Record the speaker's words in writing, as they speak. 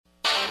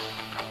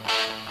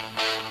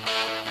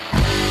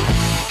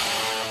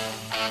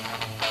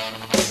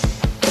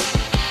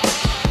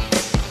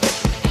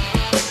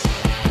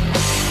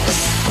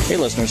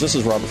listeners, this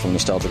is Robert from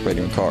Nostalgic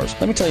Radio and Cars.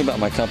 Let me tell you about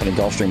my company,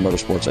 Gulfstream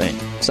Motorsports, Inc.,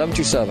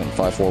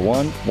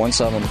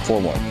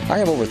 727-541-1741. I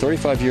have over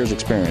 35 years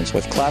experience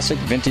with classic,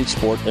 vintage,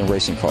 sport, and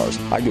racing cars.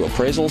 I do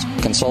appraisals,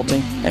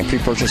 consulting, and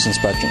pre-purchase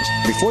inspections.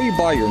 Before you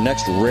buy your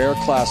next rare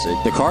classic,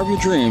 the car of your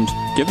dreams,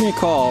 give me a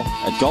call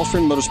at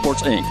Gulfstream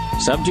Motorsports, Inc.,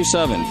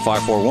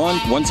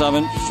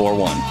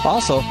 727-541-1741.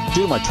 Also,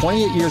 due to my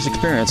 28 years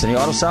experience in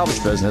the auto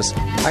salvage business,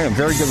 I am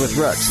very good with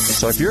wrecks.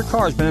 So if your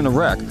car has been in a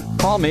wreck,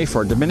 call me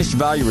for a diminished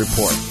value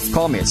report.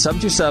 Call me at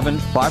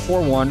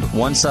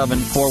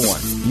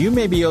 727-541-1741. You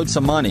may be owed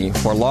some money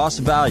for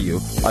lost value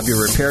of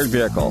your repaired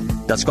vehicle.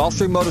 That's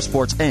Gulfstream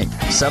Motorsports, Inc.,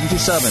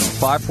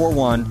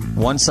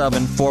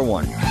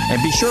 727-541-1741.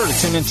 And be sure to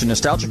tune in to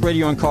Nostalgic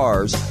Radio and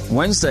Cars,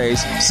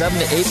 Wednesdays, 7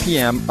 to 8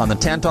 p.m. on the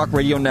Tantalk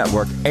Radio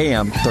Network,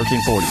 AM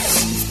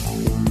 1340.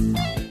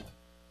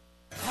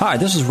 Hi,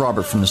 this is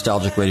Robert from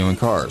Nostalgic Radio and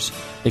Cars.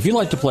 If you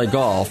like to play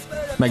golf,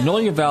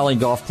 Magnolia Valley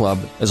Golf Club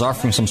is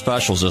offering some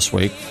specials this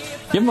week.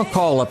 Give them a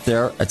call up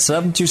there at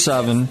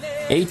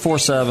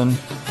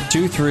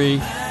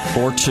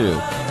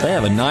 727-847-2342. They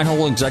have a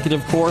 9-hole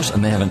executive course,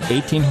 and they have an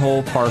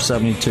 18-hole par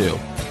 72.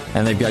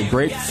 And they've got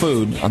great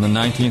food on the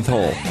 19th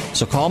hole.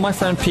 So call my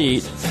friend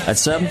Pete at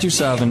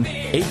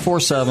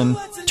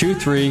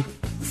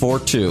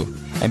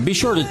 727-847-2342. And be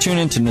sure to tune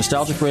in to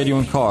Nostalgic Radio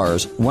and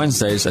Cars,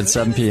 Wednesdays at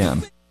 7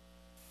 p.m.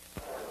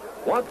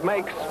 What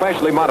makes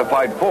specially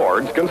modified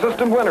Fords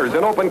consistent winners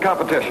in open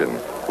competition?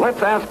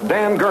 Let's ask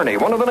Dan Gurney,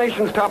 one of the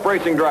nation's top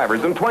racing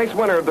drivers and twice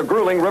winner of the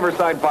grueling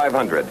Riverside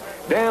 500.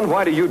 Dan,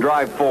 why do you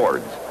drive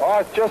Fords? Oh,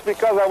 it's just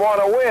because I want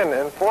to win,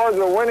 and Ford's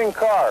a winning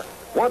car.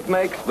 What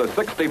makes the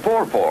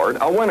 64 Ford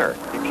a winner?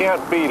 You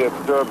can't beat its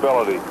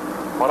durability.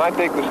 When I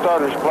take the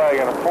starter's flag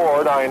in a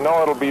Ford, I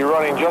know it'll be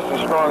running just as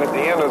strong at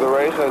the end of the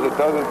race as it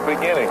does at the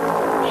beginning.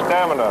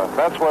 Stamina,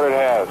 that's what it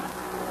has.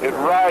 It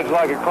rides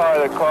like a car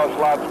that costs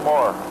lots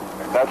more.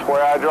 That's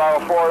why I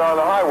drive a Ford on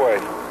the highway.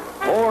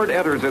 Ford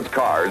enters its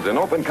cars in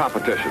open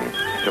competition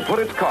to put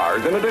its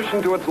cars, in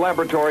addition to its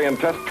laboratory and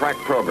test track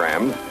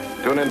programs,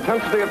 to an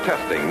intensity of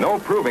testing no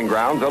proving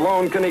grounds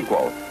alone can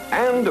equal,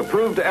 and to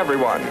prove to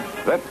everyone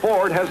that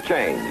Ford has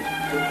changed.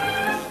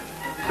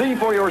 See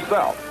for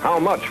yourself how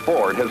much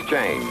Ford has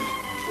changed.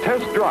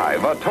 Test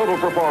drive a Total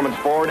Performance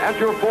Ford at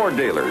your Ford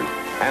dealers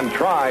and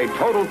try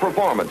Total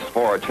Performance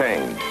for a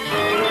change.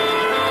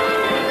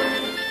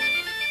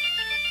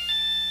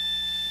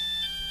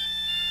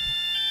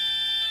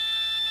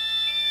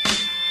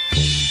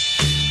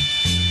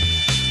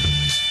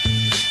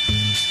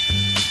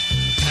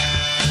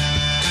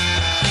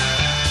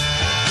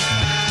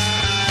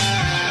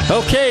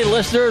 Okay,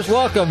 listeners,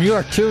 welcome. You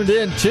are tuned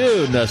in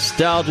to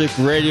Nostalgic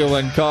Radio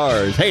and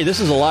Cars. Hey,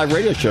 this is a live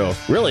radio show.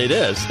 Really, it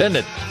is, isn't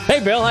it? Hey,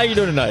 Bill, how you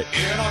doing tonight?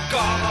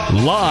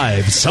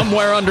 Live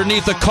somewhere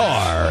underneath a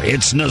car,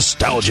 it's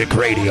Nostalgic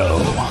Radio.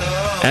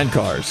 And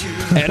cars.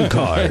 And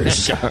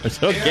cars.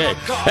 Cars. Okay.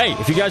 Hey,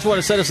 if you guys want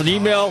to send us an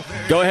email,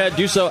 go ahead,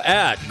 do so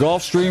at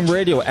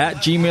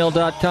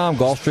gulfstreamradio@gmail.com,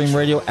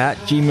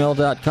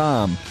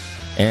 gulfstreamradio@gmail.com.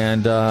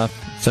 And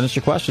send us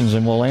your questions,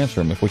 and we'll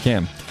answer them if we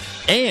can.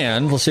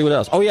 And let's see what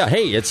else. Oh, yeah.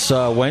 Hey, it's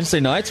Wednesday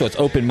night, so it's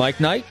open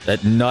mic night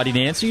at Naughty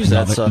Nancy's.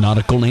 That's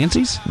Nautical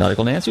Nancy's?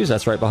 Nautical Nancy's.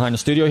 That's right behind the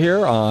studio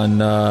here, on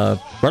right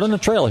on the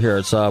trail here.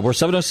 It's we're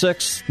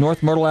 706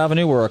 North Myrtle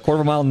Avenue. We're a quarter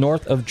of a mile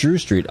north of Drew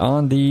Street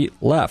on the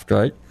left,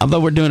 right? I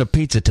thought we're doing a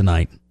pizza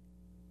tonight.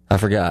 I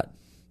forgot.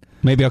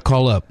 Maybe I'll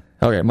call up.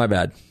 Okay, my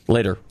bad.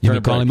 Later. You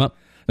want to call him up?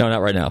 No,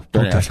 not right now.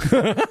 Okay.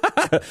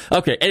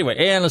 Okay, anyway,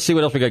 and let's see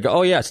what else we got.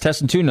 Oh, yeah, it's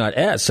Test and Tune Night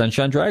at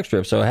Sunshine Drag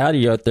Strip. So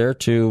howdy out there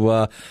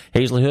to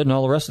Hazley Hood and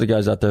all the rest of the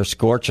guys out there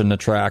scorching the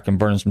track and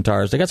burning some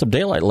tires. They got some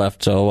daylight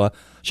left, so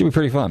should be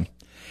pretty fun.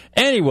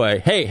 Anyway,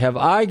 hey, have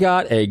I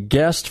got a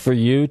guest for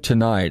you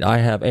tonight? I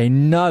have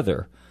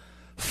another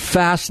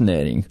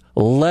fascinating,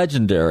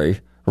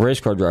 legendary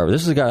race car driver.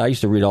 This is a guy I used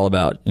to read all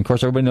about. And of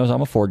course, everybody knows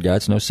I'm a Ford guy.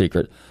 It's no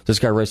secret. This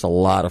guy raced a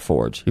lot of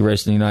Fords. He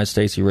raced in the United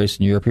States. He raced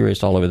in Europe. He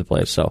raced all over the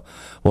place. So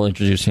we'll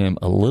introduce him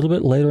a little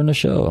bit later in the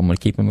show. I'm going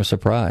to keep him a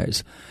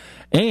surprise.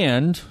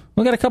 And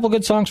we got a couple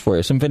good songs for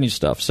you, some vintage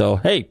stuff. So,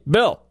 hey,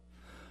 Bill.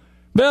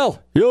 Bill.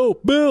 Yo,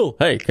 Bill.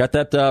 Hey, got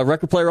that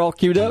record player all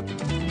queued up?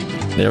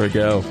 There we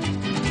go.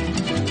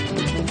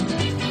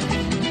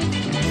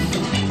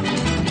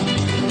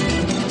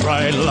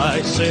 Bright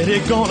light city,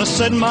 gonna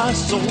set my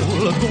soul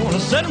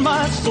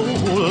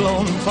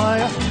on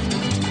fire.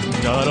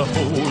 Got a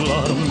whole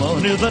lot of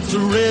money that's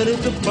ready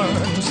to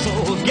burn,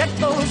 so get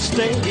those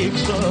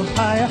stakes up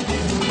higher.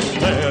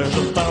 There's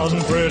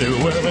 1,000 pretty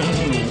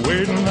women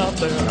waiting out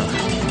there.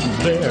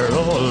 They're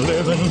all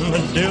living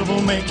the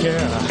devil may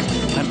care,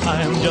 and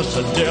I'm just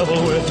a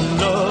devil with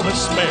love to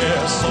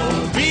spare. So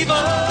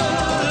viva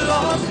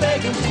Las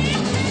Vegas,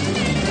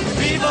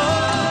 viva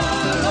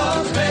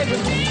Las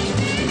Vegas.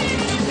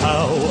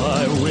 How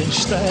I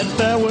wish that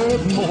there were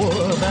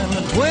more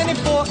than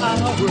 24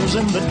 hours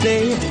in the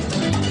day.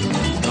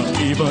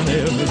 Even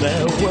if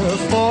there were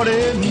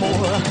 40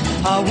 more,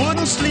 I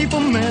wouldn't sleep a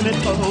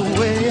minute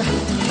away.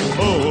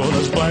 Oh,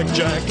 there's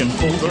blackjack and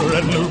poker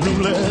and the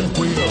roulette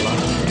wheel,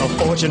 a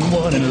fortune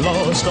won and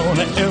lost on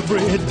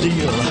every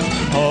deal.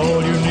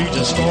 All you need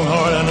is a strong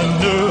heart and a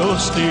nerve of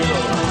steel.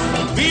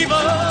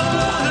 Viva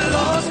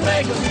Las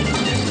Vegas!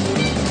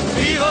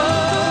 Viva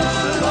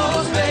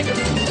Las Vegas!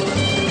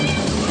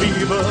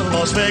 Viva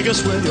Las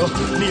Vegas with your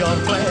neon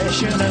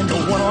flashing and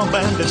your one-armed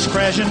bandits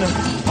crashing and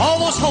all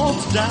those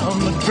hopes down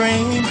the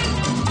drain.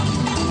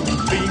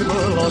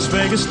 Viva Las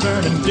Vegas,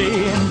 turning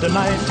day into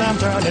nighttime,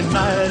 turning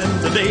night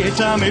into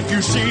daytime. If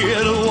you see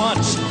it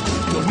once,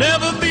 you'll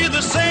never be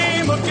the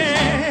same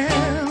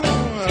again.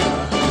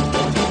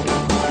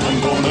 I'm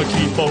gonna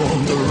keep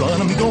on the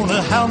run, I'm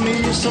gonna have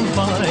me some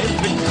fun.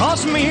 If it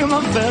costs me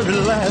my very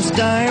last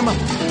dime,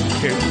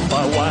 if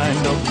I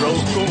wind up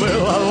broke,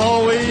 well, I'll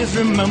always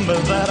remember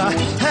that I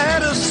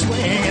had a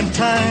swing in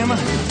time.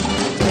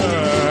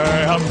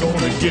 I'm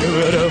gonna give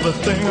it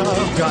everything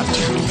I've got.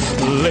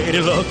 Lady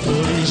luck,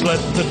 please let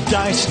the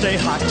dice stay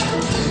hot.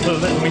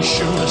 Let me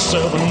shoot a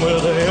 7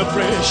 with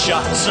every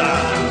shot.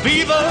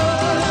 Viva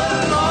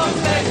Las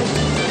Vegas!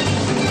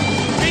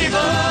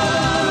 Viva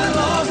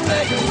Las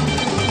Vegas!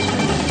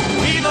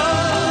 Viva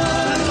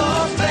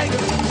Las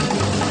Vegas!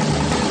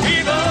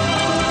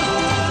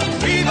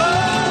 Viva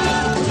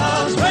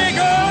Las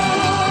Vegas!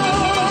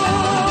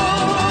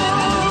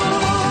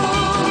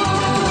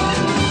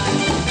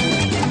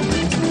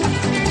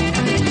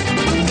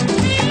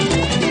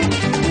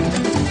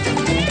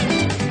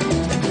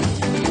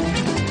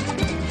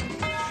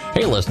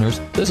 Hey listeners,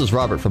 this is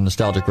Robert from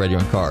Nostalgic Radio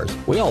and Cars.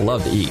 We all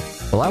love to eat.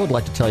 Well, I would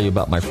like to tell you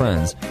about my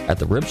friends at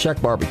the Rib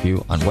Shack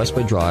Barbecue on West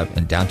Bay Drive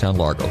in downtown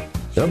Largo.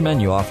 Their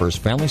menu offers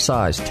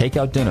family-sized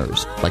takeout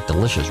dinners like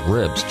delicious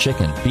ribs,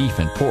 chicken, beef,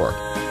 and pork,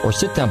 or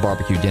sit-down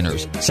barbecue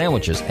dinners,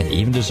 sandwiches, and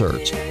even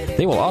desserts.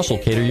 They will also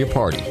cater your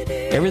party.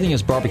 Everything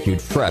is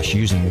barbecued fresh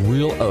using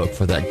real oak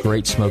for that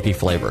great smoky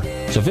flavor.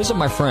 So visit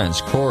my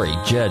friends Corey,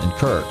 Jed, and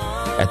Kurt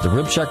at the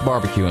Rib Shack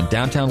Barbecue in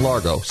downtown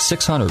Largo,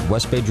 600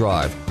 West Bay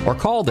Drive, or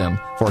call them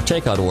for a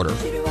takeout order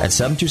at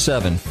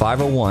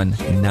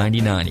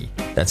 727-501-9090.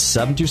 That's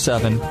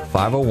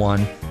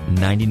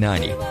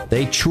 727-501-9090.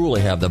 They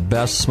truly have the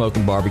best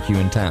smoking barbecue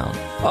in town.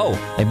 Oh,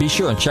 and be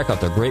sure and check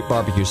out their great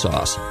barbecue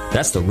sauce.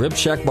 That's the Rib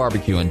Shack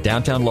Barbecue in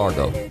downtown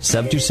Largo,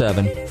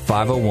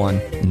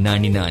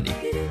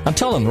 727-501-9090. I'm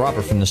telling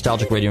Robert from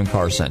Nostalgic Radio and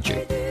Cars sent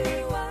you.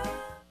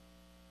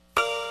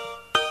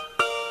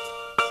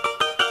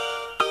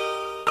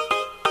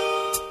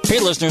 Hey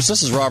listeners,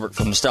 this is Robert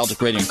from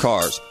Nostalgic Radio and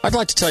Cars. I'd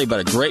like to tell you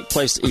about a great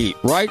place to eat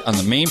right on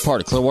the main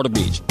part of Clearwater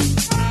Beach.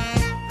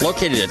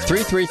 Located at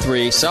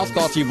 333 South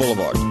Gulfview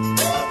Boulevard.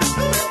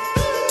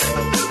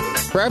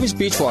 Krabby's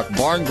Beach Walk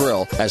Bar and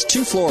Grill has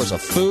 2 floors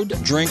of food,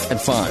 drink, and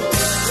fun.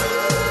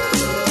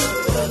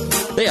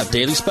 They have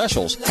daily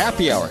specials,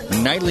 happy hour,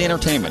 and nightly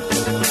entertainment.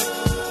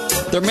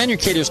 Their menu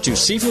caters to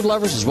seafood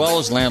lovers as well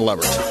as land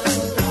lovers.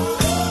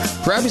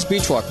 Krabby's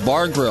Beach Walk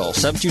Bar and Grill,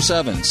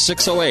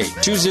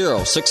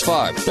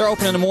 727-608-2065. They're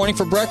open in the morning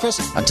for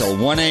breakfast until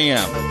 1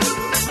 a.m.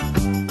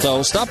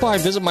 So stop by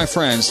and visit my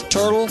friends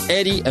Turtle,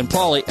 Eddie, and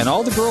Polly, and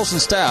all the girls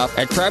and staff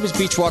at Krabby's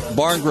Beach Walk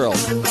Bar and Grill.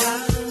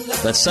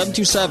 That's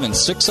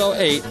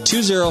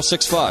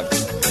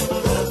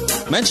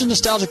 727-608-2065. Mention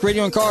Nostalgic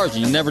Radio and Cars,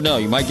 and you never know,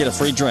 you might get a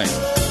free drink.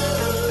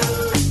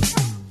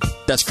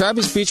 That's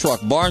Krabby's Beach Walk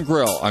Bar and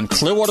Grill on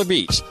Clearwater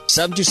Beach,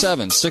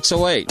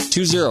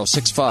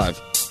 727-608-2065.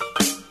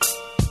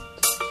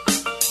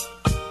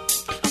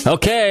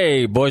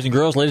 Okay, boys and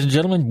girls, ladies and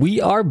gentlemen, we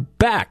are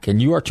back,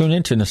 and you are tuned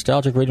into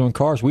Nostalgic Radio and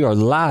Cars. We are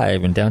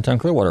live in downtown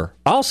Clearwater.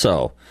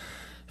 Also,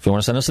 if you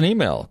want to send us an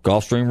email,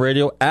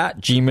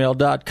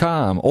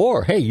 gulfstreamradio@gmail.com.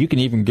 Or, hey, you can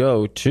even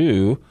go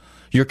to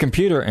your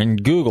computer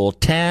and Google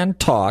TAN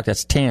Talk,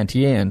 that's TAN,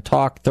 T-A-N,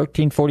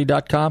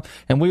 Talk1340.com,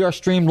 and we are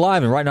streamed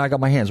live, and right now I got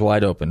my hands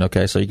wide open,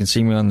 okay? So you can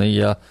see me on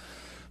the,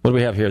 what do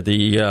we have here?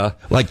 The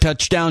like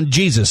Touchdown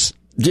Jesus.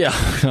 Yeah.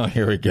 Oh,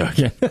 here we go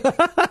again.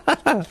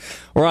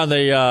 We're on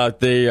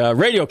the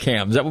radio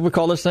cam. Is that what we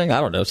call this thing?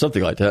 I don't know.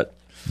 Something like that.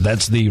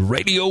 That's the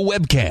radio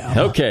webcam.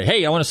 Okay.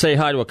 Hey, I want to say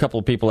hi to a couple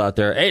of people out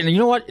there. Hey, and you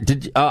know what?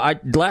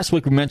 Last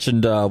week we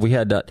mentioned we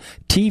had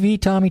TV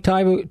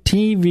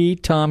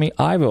Tommy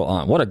Ivo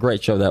on. What a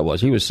great show that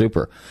was. He was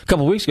super. A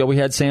couple of weeks ago we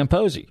had Sam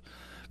Posey.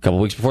 A couple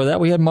of weeks before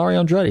that we had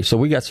Mario Andretti. So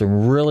we got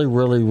some really,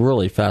 really,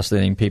 really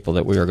fascinating people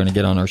that we are going to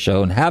get on our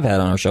show and have had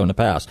on our show in the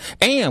past.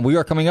 And we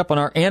are coming up on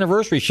our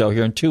anniversary show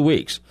here in 2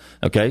 weeks.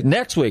 Okay.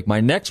 Next week,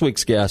 my next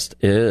week's guest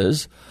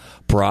is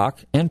Brock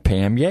and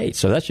Pam Yates.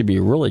 So that should be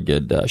a really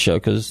good show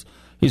because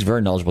he's a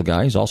very knowledgeable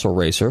guy. He's also a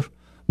racer.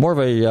 More of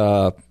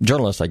a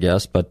journalist, I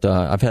guess, but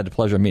I've had the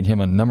pleasure of meeting him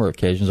on a number of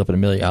occasions up at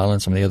Amelia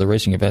Island, some of the other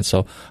racing events.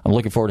 So I'm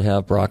looking forward to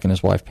have Brock and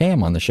his wife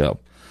Pam on the show.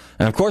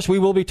 And, of course, we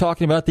will be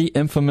talking about the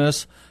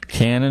infamous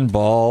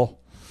Cannonball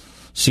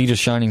Sea to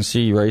Shining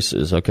Sea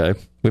races, okay?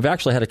 We've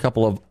actually had a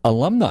couple of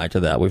alumni to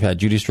that. We've had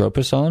Judy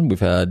Stropus on.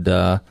 We've had,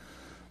 let's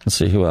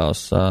see, who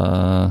else?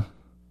 Well,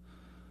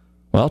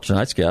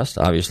 tonight's guest,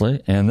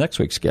 obviously, and next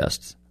week's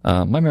guest.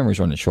 My memory's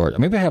running short.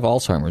 Maybe I have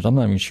Alzheimer's. I'm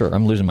not even sure.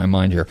 I'm losing my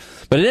mind here.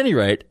 But at any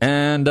rate,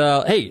 and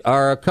hey,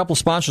 our couple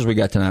sponsors we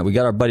got tonight. We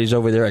got our buddies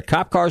over there at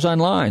Cop Cars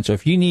Online. So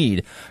if you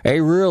need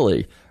a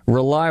really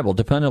reliable,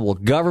 dependable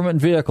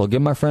government vehicle,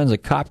 give my friends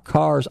at Cop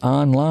Cars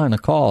Online a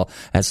call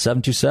at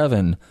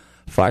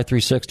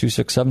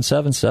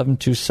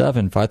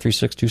 727-536-2677,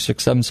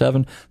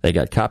 727-536-2677. They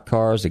got cop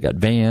cars, they got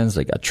vans,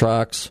 they got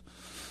trucks.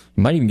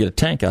 You might even get a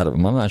tank out of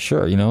them, I'm not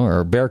sure, or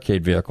a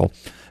barricade vehicle.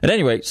 At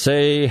any rate,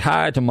 say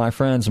hi to my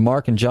friends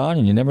Mark and John,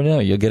 and you never know,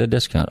 you'll get a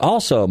discount.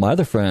 Also, my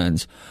other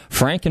friends,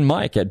 Frank and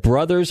Mike at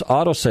Brothers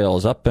Auto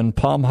Sales up in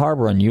Palm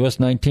Harbor on US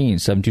 19,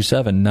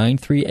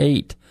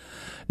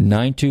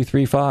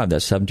 727-938-9235.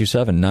 That's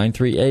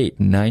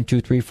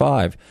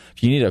 727-938-9235.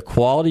 If you need a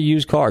quality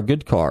used car,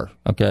 good car,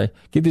 okay,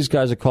 give these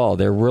guys a call.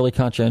 They're really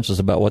conscientious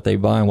about what they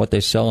buy and what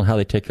they sell and how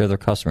they take care of their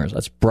customers.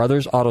 That's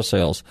Brothers Auto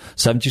Sales,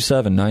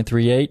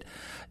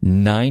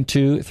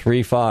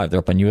 727-938-9235. They're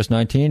up on US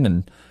 19,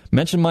 and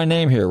mention my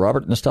name here,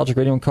 Robert, Nostalgic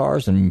Radio and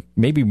Cars, and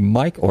maybe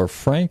Mike or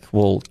Frank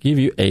will give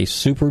you a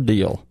super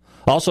deal.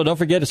 Also, don't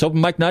forget, it's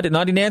open mic night at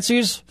Naughty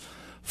Nancy's,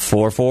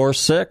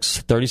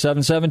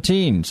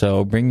 446-3717.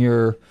 So bring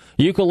your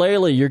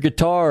ukulele, your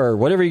guitar,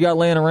 whatever you got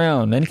laying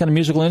around, any kind of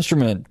musical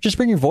instrument. Just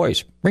bring your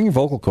voice, bring your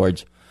vocal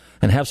cords,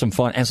 and have some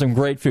fun and some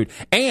great food.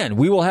 And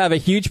we will have a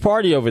huge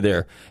party over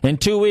there in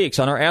 2 weeks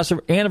on our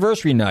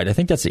anniversary night. I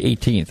think that's the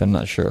 18th. I'm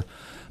not sure.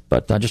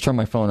 But I just turned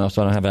my phone off,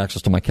 so I don't have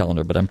access to my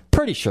calendar. But I'm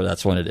pretty sure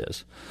that's when it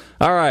is.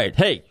 All right.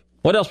 Hey,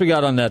 what else we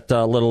got on that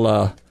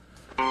little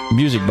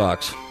music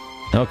box?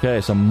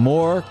 Okay, some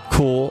more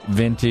cool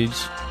vintage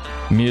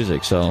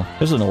music. So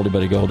this is an oldie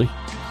but a goldie.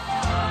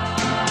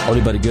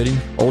 Oldie but a goodie.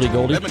 Oldie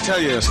goldie. Let me tell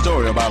you a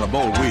story about a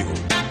boll weevil.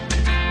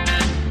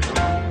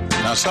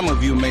 Now, some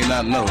of you may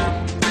not know,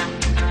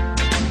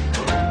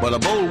 but a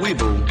boll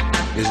weevil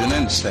is an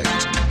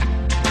insect,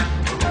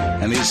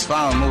 and it's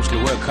found mostly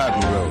where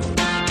cotton grows.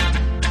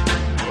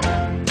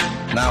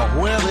 Now,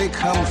 where they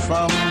come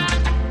from,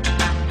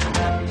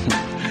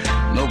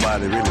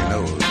 nobody really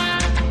knows.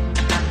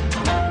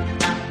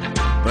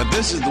 But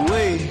this is the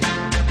way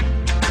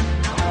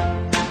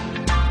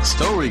the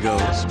story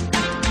goes.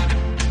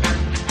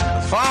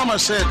 The farmer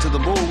said to the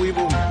boll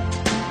weevil,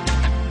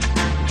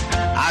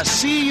 I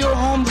see you're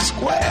on the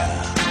square.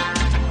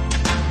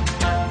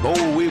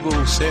 Boll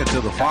weevil said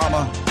to the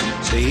farmer,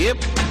 say, yep,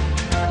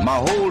 my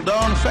whole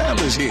darn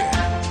family's here.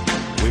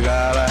 We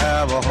gotta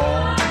have a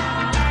home.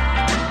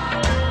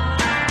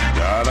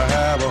 Gotta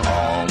have a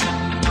home.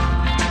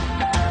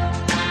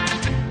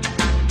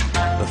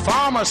 The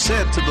farmer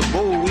said to the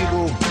boll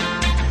weevil,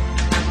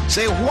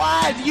 say,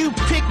 why do you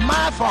pick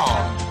my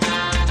farm?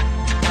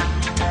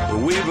 The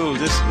weevil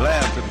just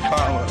laughed at the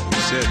farmer and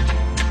said,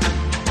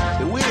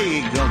 we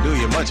ain't gonna do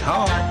you much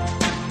harm.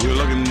 We're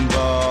looking for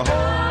home.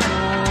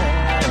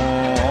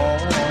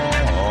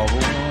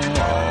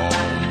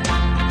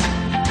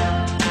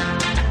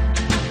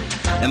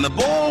 And the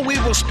boll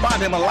weevil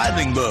spotted him a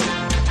lightning bug.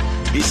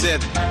 He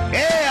said,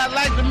 hey, I'd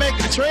like to make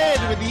a trade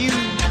with you.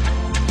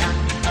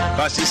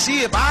 Because you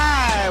see, if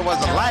I was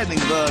a lightning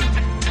bug,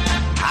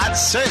 I'd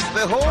search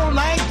the whole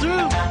night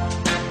through,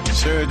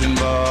 searching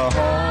for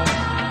home.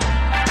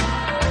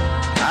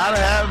 I'd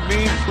have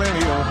me plenty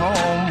of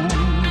homes.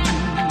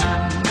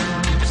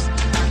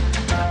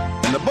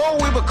 And the boll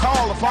weevil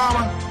called the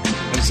farmer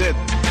and said,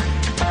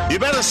 you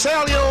better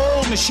sell your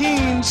old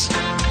machines,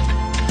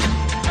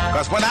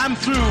 because when I'm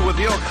through with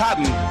your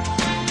cotton,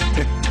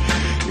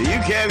 you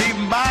can't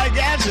even buy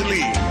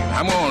gasoline.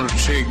 I'm going to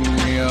take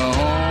me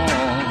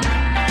home.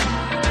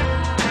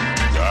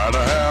 Gotta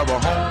have a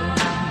home.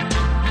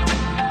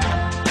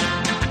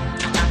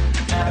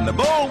 And the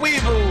boll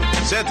weevil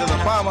said to the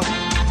farmer,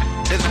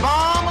 says,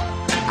 farmer,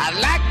 I'd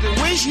like to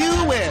wish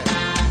you well.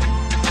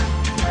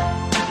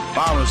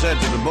 Farmer said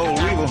to the boll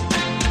weevil,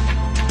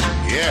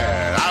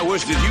 yeah, I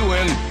wish that you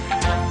in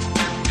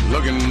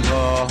looking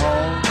for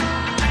home.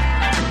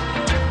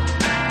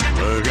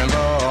 Looking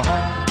for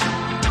home.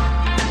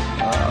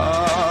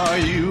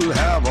 You'll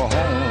have a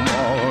home,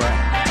 all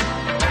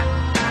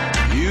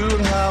right.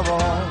 You'll have a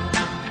home.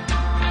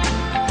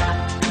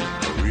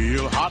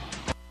 Real hot.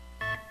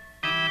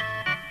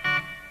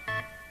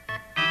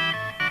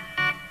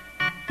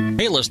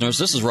 Hey listeners,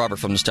 this is Robert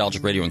from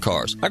Nostalgic Radio and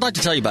Cars. I'd like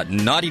to tell you about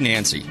Naughty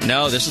Nancy.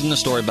 No, this isn't a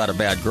story about a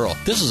bad girl.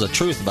 This is a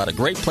truth about a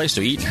great place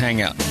to eat and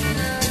hang out.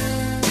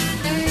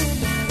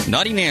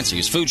 Naughty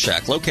Nancy's Food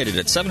Shack, located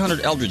at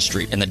 700 Eldridge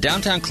Street in the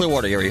downtown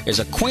Clearwater area, is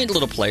a quaint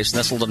little place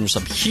nestled under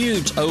some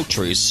huge oak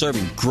trees,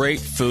 serving great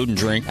food and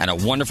drink and a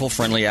wonderful,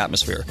 friendly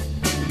atmosphere.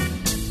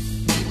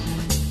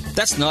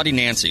 That's Naughty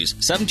Nancy's,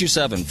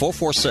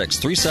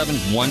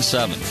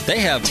 727-446-3717. They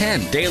have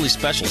 10 daily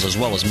specials as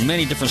well as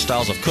many different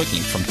styles of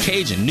cooking, from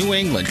Cajun, New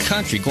England,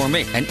 country,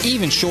 gourmet, and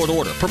even short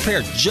order,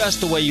 prepared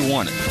just the way you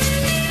want it.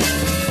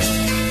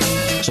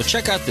 So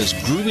check out this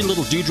groovy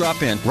little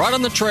Dewdrop Inn right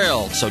on the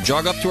trail. So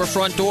jog up to her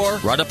front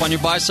door, ride up on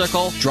your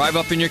bicycle, drive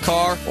up in your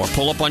car, or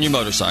pull up on your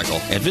motorcycle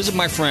and visit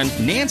my friend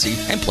Nancy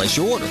and place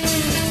your order.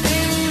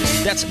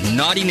 That's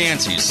Naughty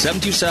Nancy's,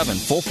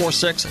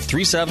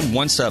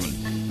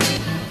 727-446-3717.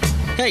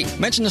 Hey,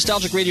 mention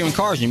Nostalgic Radio and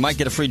Cars and you might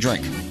get a free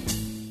drink.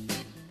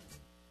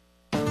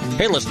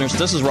 Hey listeners,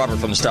 this is Robert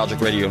from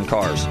Nostalgic Radio and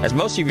Cars. As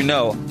most of you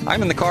know,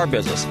 I'm in the car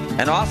business,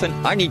 and often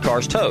I need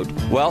cars towed.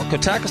 Well,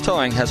 Kotakis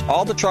Towing has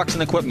all the trucks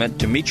and equipment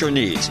to meet your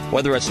needs.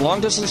 Whether it's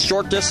long distance,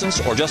 short distance,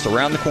 or just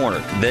around the corner,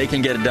 they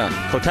can get it done.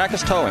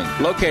 Kotakis Towing,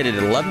 located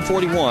at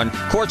 1141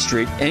 Court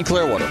Street in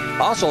Clearwater.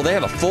 Also, they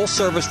have a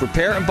full-service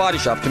repair and body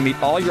shop to meet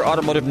all your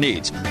automotive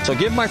needs. So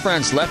give my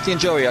friends Lefty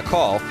and Joey a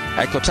call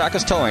at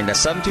Kotakis Towing.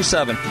 That's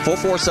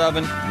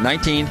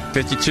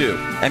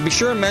 727-447-1952. And be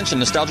sure and mention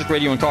Nostalgic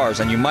Radio and Cars,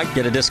 and you might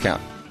get a discount.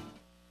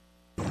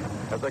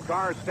 As the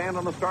cars stand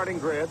on the starting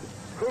grid,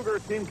 Cougar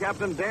team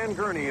captain Dan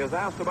Gurney is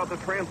asked about the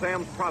Trans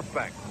Am's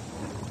prospects.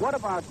 What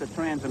about the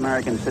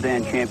Trans-American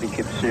Sedan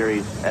Championship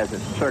Series as a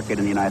circuit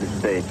in the United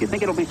States? Do you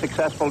think it'll be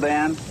successful,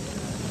 Dan?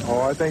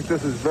 Oh, I think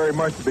this is very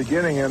much the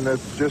beginning, and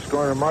it's just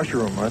going to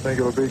mushroom. I think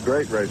it'll be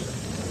great racing.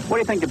 What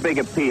do you think the big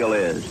appeal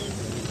is?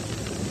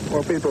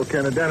 Well, people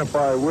can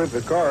identify with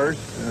the cars,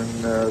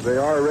 and they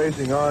are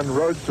racing on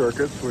road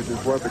circuits, which is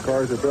what the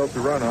cars are built to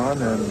run on,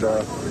 and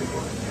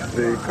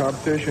the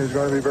competition is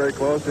going to be very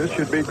close. This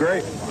should be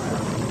great.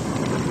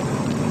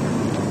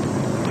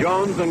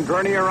 Jones and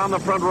Gurney are on the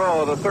front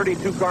row of the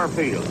 32-car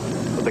field,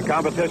 but the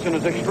competition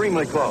is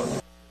extremely close.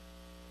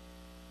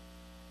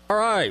 All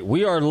right,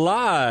 we are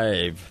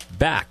live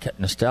back at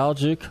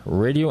Nostalgic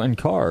Radio and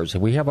Cars.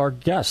 We have our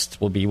guest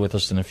will be with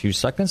us in a few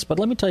seconds, but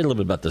let me tell you a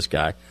little bit about this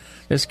guy.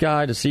 This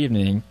guy this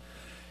evening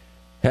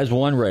has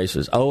won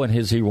races. Oh, and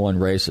he won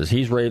races.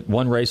 He's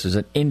won races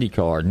at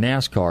IndyCar,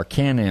 NASCAR,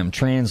 Can-Am,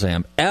 Trans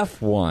Am,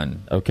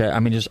 F1. Okay, I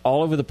mean just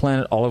all over the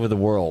planet, all over the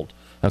world.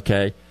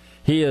 Okay,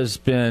 he's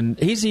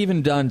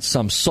even done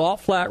some salt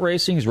flat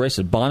racing. He's raced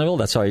at Bonneville.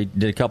 That's how he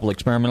did a couple of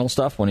experimental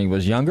stuff when he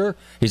was younger.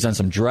 He's done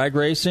some drag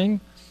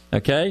racing.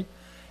 Okay,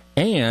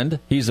 and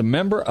he's a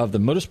member of the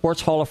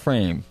Motorsports Hall of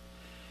Fame.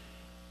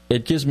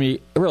 It gives me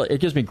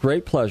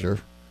great pleasure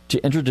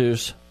to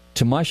introduce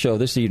to my show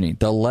this evening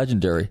the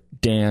legendary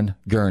Dan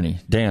Gurney.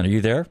 Dan, are you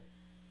there?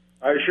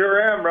 I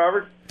sure am,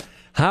 Robert.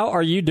 How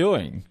are you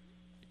doing?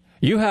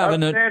 You have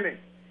an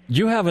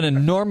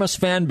enormous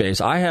fan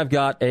base. I have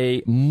got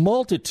a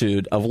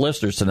multitude of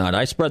listeners tonight.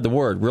 I spread the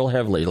word real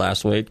heavily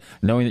last week,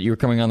 knowing that you were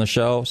coming on the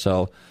show.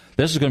 So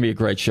this is going to be a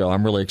great show.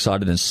 I'm really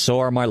excited, and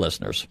so are my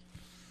listeners.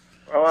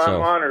 Well,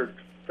 I'm honored.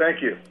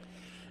 Thank you.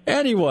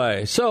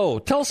 Anyway, so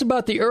tell us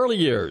about the early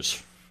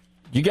years.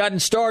 You gotten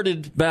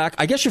started back,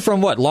 I guess you're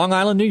from what, Long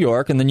Island, New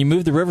York, and then you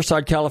moved to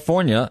Riverside,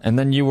 California, and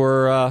then you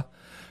were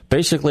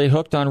basically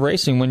hooked on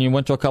racing when you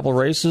went to a couple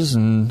races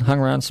and hung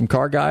around some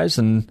car guys,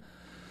 and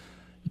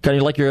kind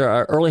of like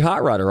your early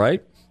hot rodder,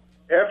 right?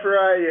 Yes,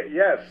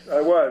 I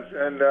was.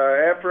 And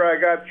after I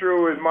got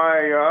through with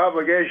my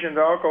obligation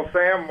to Uncle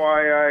Sam,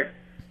 why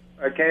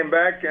I came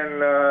back,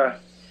 and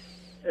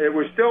it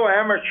was still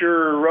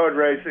amateur road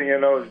racing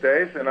in those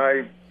days, and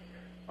I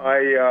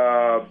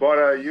bought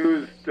a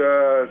used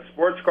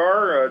sports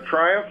car, a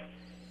Triumph,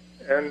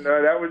 and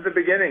that was the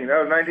beginning.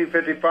 That was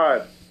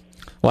 1955.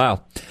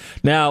 Wow.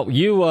 Now,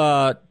 you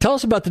tell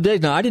us about the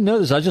days. Now, I didn't know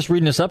this. I was just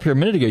reading this up here a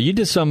minute ago. You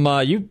did some.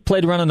 You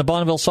played around on the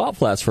Bonneville Salt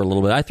Flats for a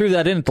little bit. I threw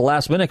that in at the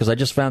last minute because I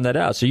just found that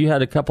out. So you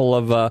had a couple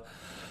of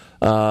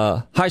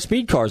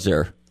high-speed cars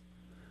there.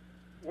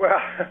 Well,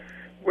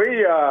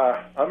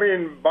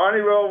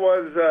 Bonneville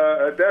was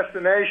a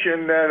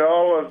destination that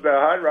all of the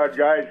hot rod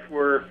guys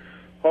were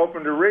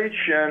hoping to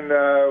reach, and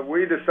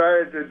we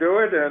decided to do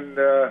it, and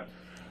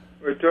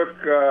it took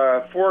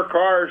 4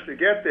 cars to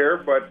get there,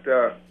 but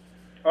it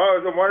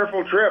was a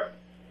wonderful trip.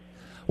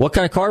 What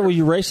kind of car were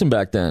you racing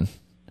back then?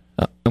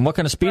 And what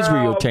kind of speeds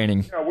were you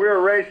obtaining? We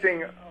were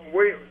racing,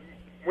 we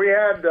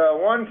had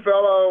one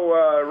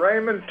fellow,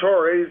 Raymond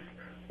Torres,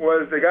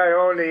 was the guy who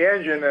owned the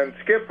engine, and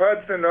Skip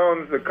Hudson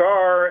owns the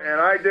car, and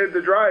I did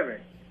the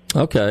driving.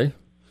 Okay.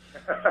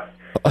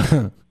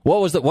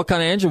 What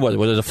kind of engine was it?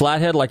 Was it a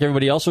flathead like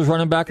everybody else was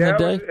running back in the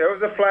day? It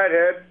was a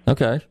flathead.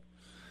 Okay.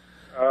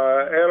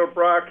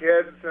 Edelbrock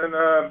heads and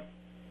a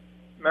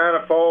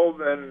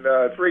manifold and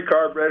 3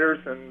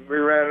 carburetors, and we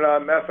ran it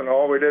on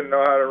methanol. We didn't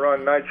know how to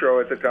run nitro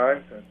at the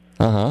time. So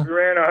we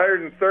ran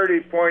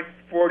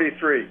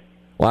 130.43.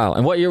 Wow.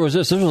 And what year was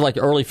this? This was like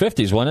early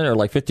 50s, wasn't it? Or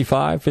like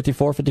 55,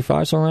 54,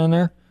 55, somewhere around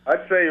there?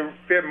 I'd say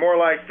more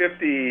like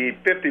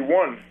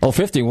 51. Oh,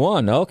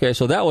 51. Okay,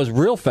 so that was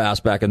real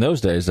fast back in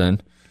those days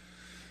then.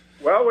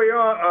 Well,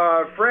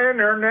 Fran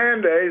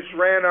Hernandez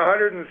ran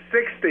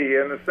 160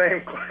 in the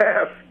same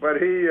class,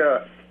 but he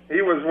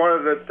was one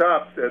of the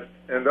tops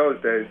in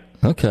those days.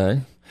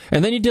 Okay.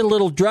 And then you did a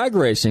little drag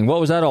racing. What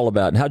was that all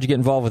about, and how'd you get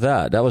involved with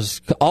that? That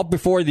was all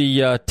before the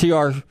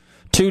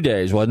TR2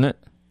 days, wasn't it?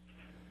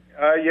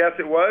 Yes,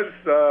 it was.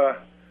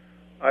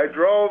 I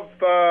drove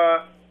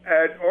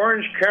at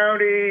Orange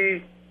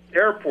County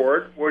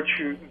Airport, which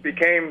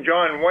became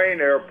John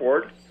Wayne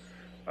Airport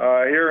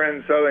here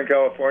in Southern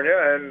California,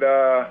 and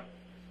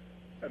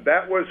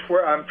that was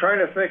where, I'm trying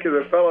to think of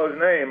the fellow's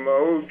name,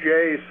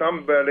 O.J.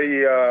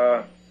 somebody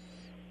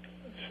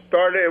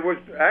started. It was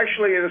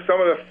actually some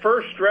of the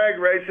first drag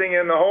racing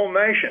in the whole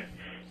nation.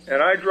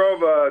 and I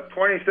drove a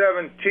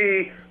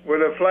 27T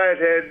with a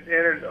flathead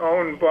in it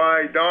owned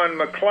by Don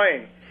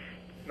McLean,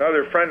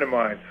 another friend of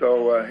mine.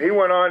 So he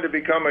went on to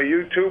become a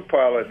U-2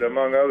 pilot,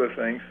 among other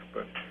things.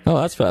 But, oh,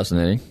 that's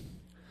fascinating.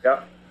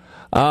 Yeah.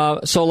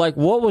 So, like,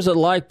 what was it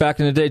like back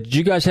in the day? Did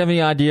you guys have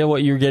any idea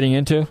what you were getting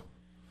into?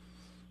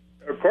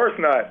 Of course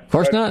not. Of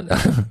course not? No,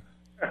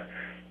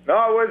 it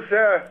was,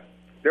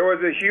 there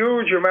was a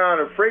huge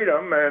amount of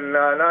freedom and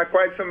not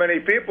quite so many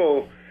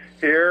people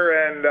here,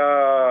 and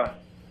a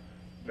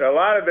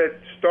lot of it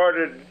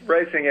started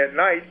racing at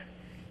night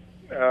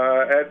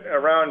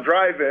around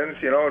drive-ins.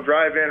 You know,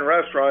 drive-in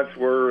restaurants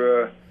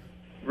were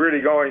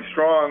really going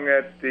strong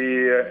at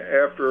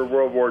the after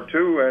World War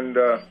II, and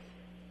it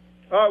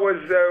was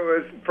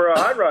for a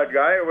hot rod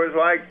guy, it was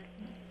like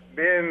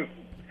being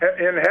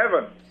in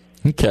heaven.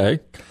 Okay.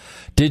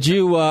 Did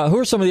you? Who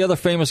are some of the other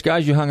famous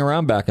guys you hung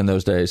around back in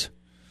those days?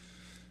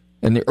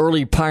 In the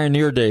early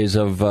pioneer days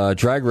of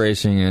drag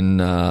racing, and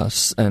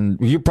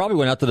you probably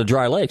went out to the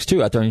dry lakes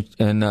too, out there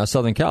in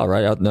Southern Cal,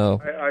 right? Out in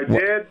I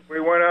did. We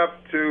went up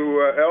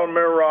to El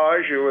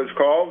Mirage, it was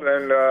called,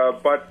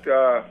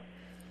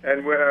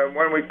 and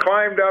when we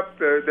climbed up,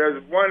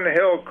 there's one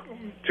hill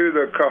to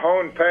the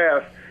Cajon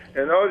Pass.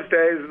 In those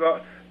days,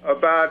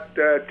 about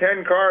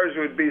 10 cars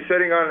would be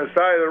sitting on the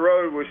side of the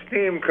road with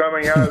steam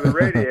coming out of the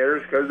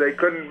radiators because they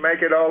couldn't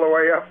make it all the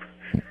way up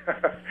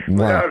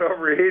without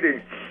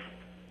overheating.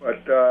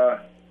 But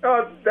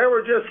they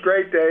were just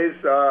great days.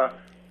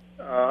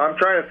 I'm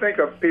trying to think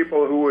of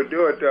people who would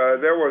do it.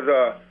 There was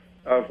a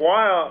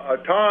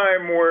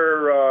time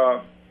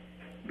where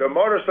the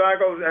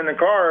motorcycles and the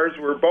cars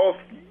were both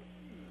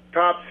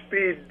top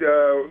speed,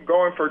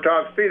 going for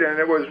top speed, and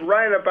it was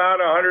right about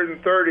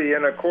 130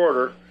 and a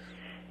quarter,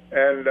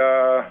 and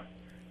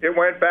it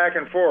went back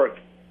and forth.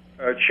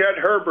 Chet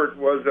Herbert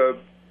was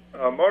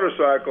a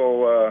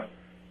motorcycle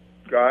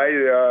guy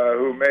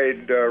who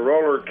made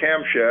roller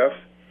camshafts,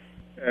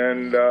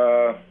 and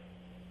I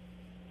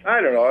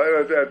don't know,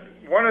 it was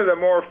one of the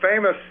more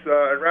famous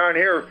around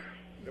here.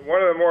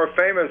 One of the more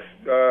famous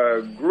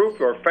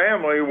group or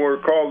family were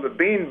called the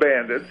Bean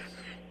Bandits,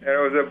 and it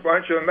was a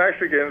bunch of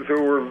Mexicans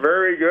who were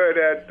very good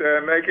at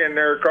making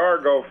their car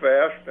go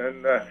fast,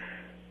 and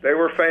they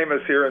were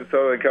famous here in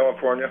Southern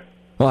California.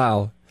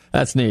 Wow,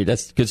 that's neat.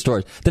 That's a good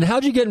story. Then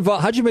how'd you get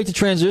involved? How'd you make the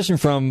transition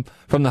from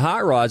the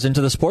hot rods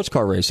into the sports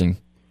car racing?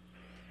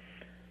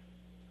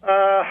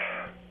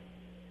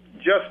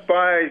 Just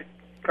by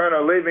kind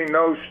of leaving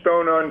no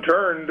stone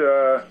unturned.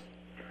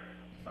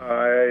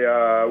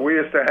 We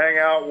used to hang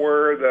out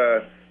where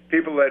the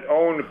people that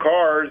owned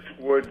cars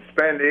would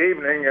spend the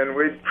evening, and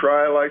we'd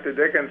try like the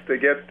dickens to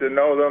get to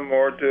know them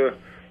or to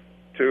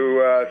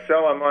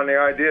sell them on the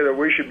idea that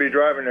we should be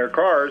driving their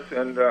cars.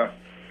 And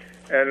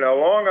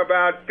along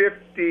about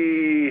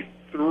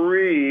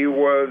 53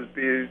 was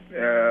a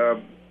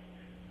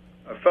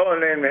fellow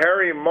named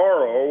Harry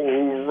Morrow,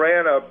 who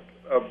ran a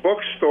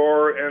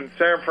bookstore in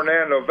San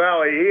Fernando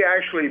Valley. He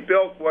actually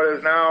built what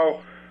is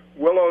now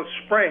Willow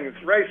Springs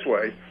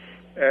Raceway,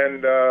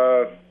 and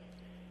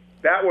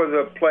that was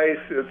a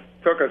place. It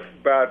took us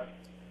about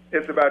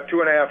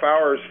 2.5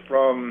 hours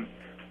from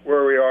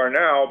where we are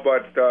now,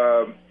 but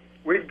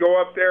we'd go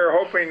up there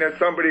hoping that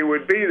somebody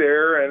would be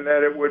there and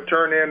that it would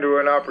turn into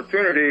an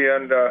opportunity,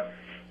 and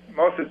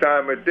most of the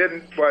time it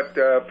didn't, but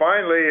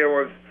finally it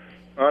was,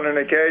 on an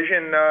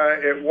occasion,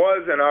 it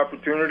was an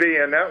opportunity,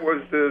 and that was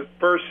the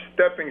first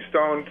stepping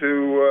stone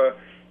to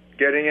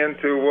getting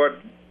into what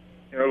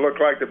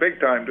looked like the big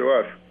time to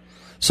us.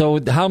 So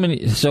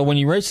So when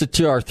you raced the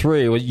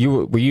TR3,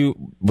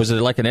 was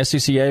it like an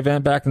SCCA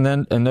event back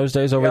in those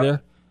days over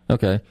there?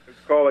 Okay. It's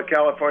called the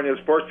California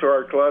Sports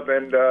Car Club,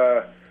 and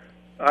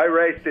I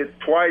raced it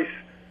twice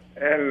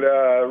and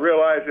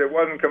realized it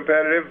wasn't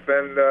competitive,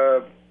 and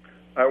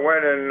I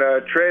went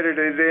and traded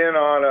it in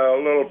on a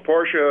little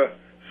Porsche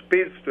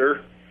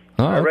Speedster.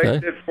 Oh, I okay.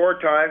 raced it 4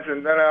 times,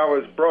 and then I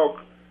was broke,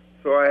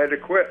 so I had to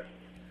quit.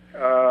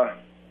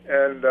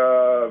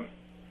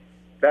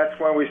 That's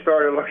when we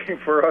started looking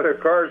for other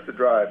cars to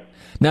drive.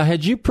 Now,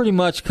 had you pretty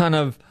much kind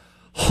of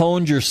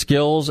honed your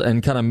skills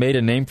and kind of made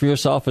a name for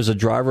yourself as a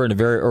driver at a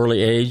very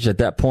early age at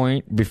that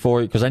point?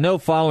 Because I know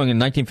following in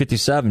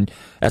 1957,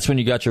 that's when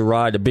you got your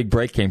ride, a big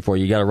break came for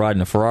you. You got a ride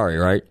in a Ferrari,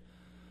 right?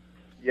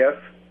 Yes.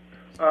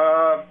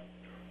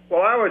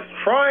 Well, I was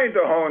trying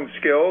to hone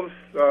skills.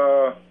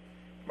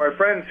 My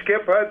friend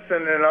Skip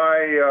Hudson and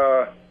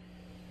I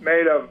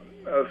made a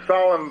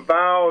solemn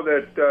vow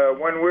that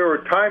when we were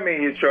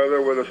timing each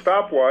other with a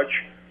stopwatch,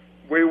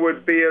 we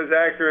would be as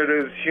accurate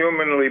as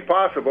humanly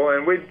possible,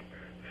 and we'd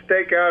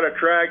stake out a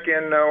track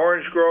in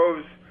Orange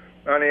Groves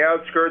on the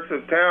outskirts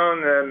of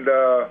town, and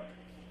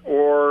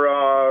or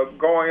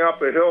going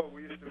up a hill.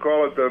 We used to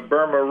call it the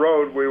Burma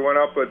Road. We went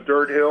up a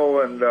dirt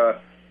hill, and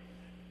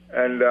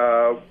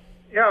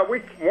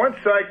once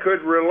I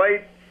could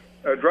relate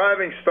a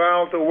driving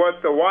style to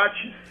what the watch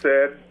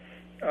said,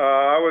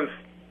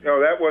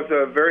 that was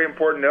a very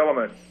important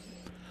element.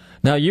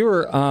 Now, you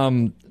were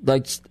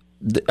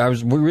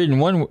we're reading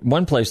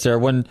one place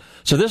there.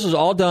 So this was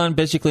all done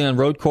basically on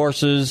road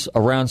courses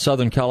around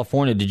Southern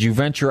California. Did you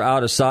venture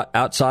outside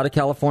of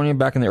California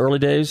back in the early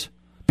days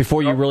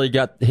before you really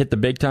hit the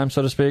big time,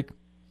 so to speak?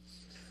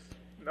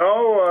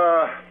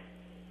 No,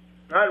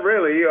 not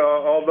really.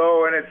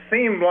 Although, and it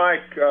seemed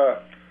like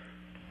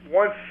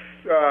once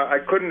I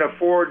couldn't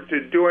afford to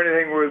do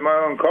anything with my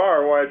own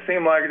car, well, it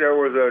seemed like there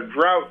was a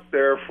drought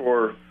there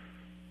for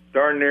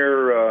darn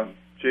near,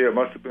 it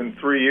must have been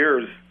 3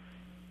 years.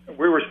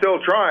 We were still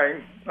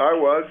trying. I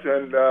was,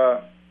 and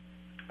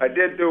I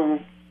did do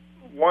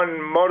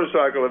one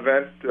motorcycle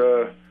event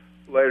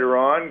later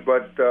on,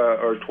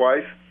 or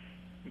twice.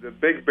 The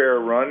Big Bear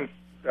Run,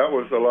 that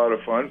was a lot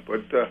of fun.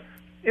 But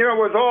it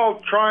was all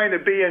trying to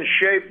be in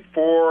shape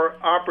for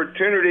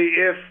opportunity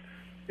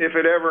if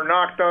it ever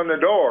knocked on the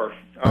door.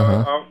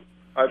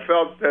 I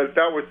felt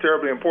that was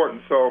terribly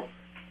important, so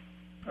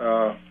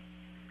I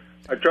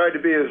tried to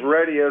be as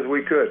ready as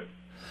we could.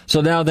 So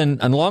now then,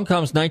 along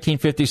comes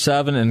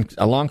 1957, and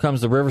along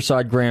comes the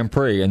Riverside Grand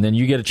Prix, and then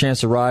you get a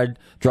chance to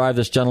drive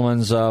this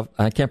gentleman's,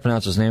 I can't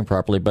pronounce his name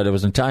properly, but it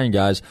was an Italian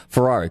guy's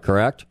Ferrari,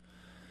 correct?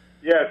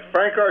 Yes,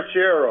 Frank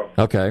Arciero.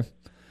 Okay.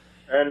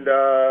 And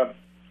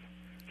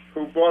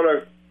who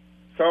bought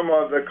some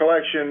of the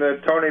collection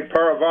that Tony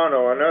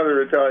Paravano,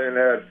 another Italian,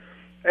 had.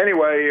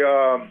 Anyway,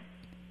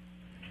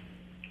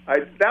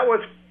 that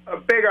was a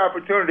big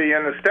opportunity,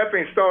 and the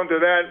stepping stone to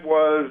that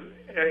was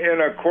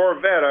in a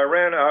Corvette.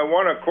 I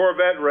won a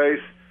Corvette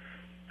race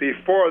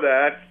before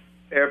that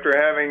after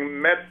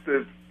having met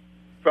the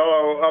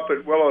fellow up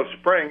at Willow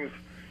Springs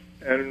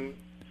and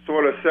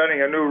sort of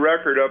setting a new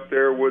record up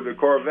there with the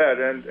Corvette.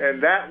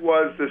 And that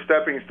was the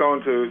stepping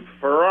stone to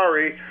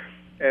Ferrari,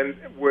 and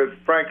with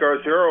Frank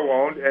Arciero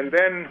owned. And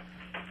then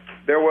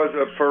there was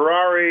a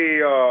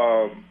Ferrari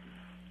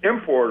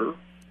importer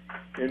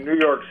in New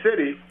York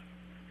City,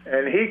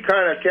 and he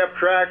kind of kept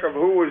track of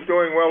who was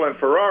doing well in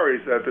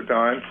Ferraris at the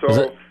time. So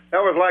that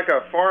was like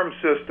a farm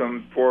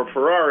system for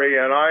Ferrari,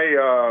 and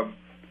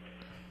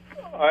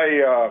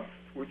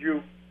would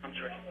you... I'm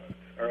sorry.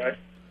 All right.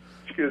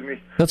 Excuse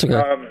me. That's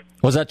okay.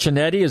 Was that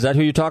Chinetti? Is that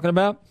who you're talking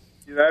about?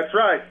 That's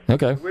right.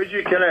 Okay.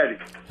 Luigi Chinetti.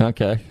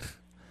 Okay.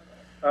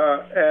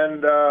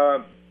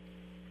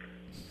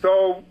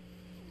 So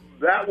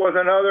that was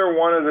another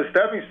one of the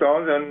stepping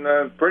stones,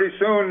 and pretty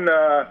soon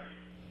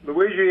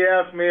Luigi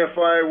asked me if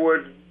I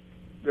would,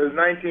 it was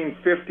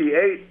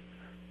 1958,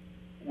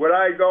 would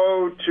I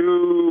go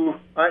to,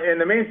 in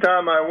the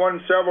meantime, I won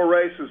several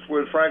races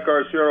with Frank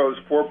Arciero's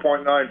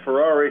 4.9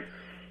 Ferrari,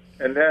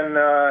 and then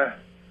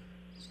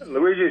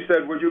Luigi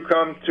said, would you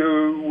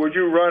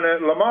run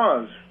at Le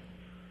Mans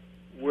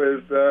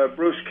with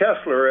Bruce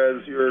Kessler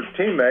as your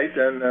teammate?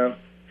 And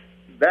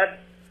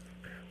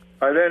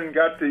I then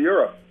got to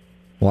Europe.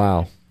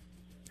 Wow.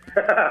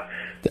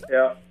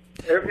 Yeah.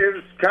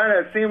 It kind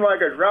of seemed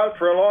like a drought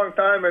for a long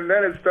time, and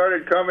then it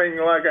started coming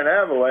like an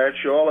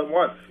avalanche all at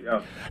once.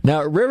 Yeah.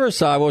 Now,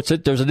 Riverside,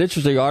 there's an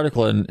interesting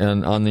article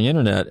on the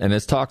internet, and it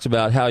talks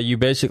about how you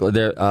basically,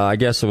 I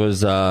guess it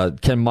was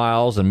Ken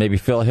Miles and maybe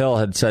Phil Hill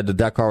had said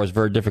that car was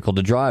very difficult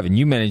to drive, and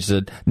you managed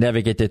to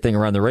navigate that thing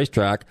around the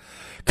racetrack,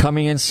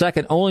 coming in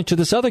second only to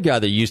this other guy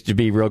that you used to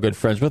be real good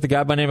friends with, a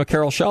guy by the name of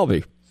Carroll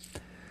Shelby.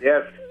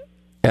 Yes.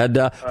 And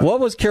what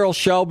was Carroll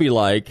Shelby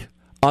like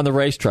on the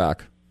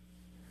racetrack?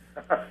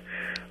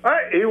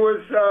 He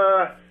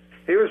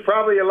was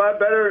probably a lot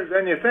better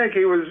than you think.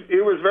 He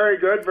was very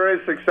good,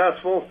 very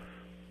successful.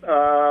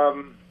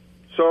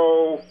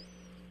 So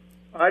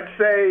I'd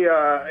say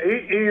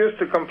he used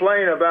to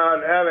complain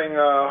about having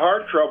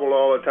heart trouble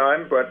all the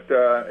time, but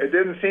it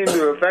didn't seem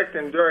to affect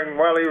him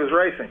while he was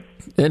racing.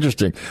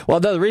 Interesting. Well,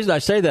 the reason I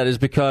say that is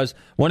because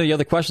one of the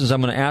other questions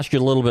I'm going to ask you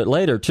a little bit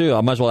later, too,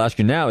 I might as well ask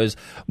you now, is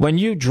when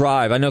you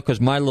drive, I know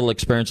because my little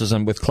experiences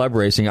with club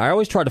racing, I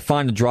always try to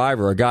find a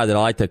driver, a guy that I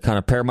like to kind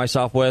of pair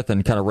myself with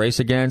and kind of race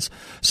against.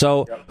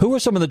 So who were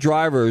some of the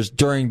drivers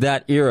during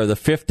that era, the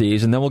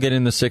 50s, and then we'll get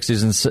into the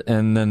 60s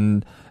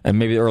and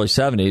maybe the early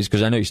 70s,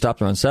 because I know you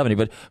stopped around 70,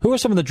 but who are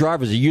some of the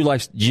drivers that you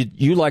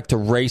like to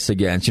race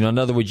against? In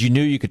other words, you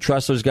knew you could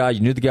trust those guys,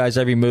 you knew the guys'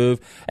 every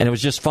move, and it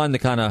was just fun to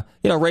kind of,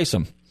 race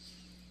them.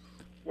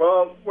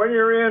 Well, when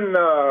you're in,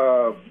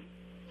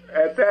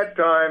 at that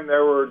time,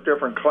 there were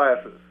different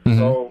classes. Mm-hmm.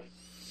 So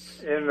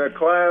in the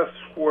class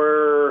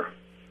where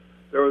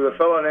there was a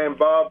fellow named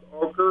Bob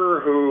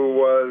Oker who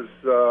was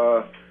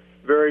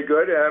very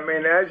good. I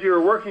mean, as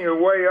you're working your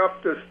way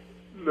up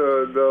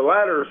the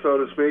ladder, so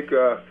to speak,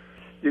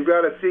 you've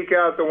got to seek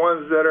out the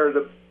ones that are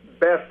the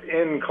best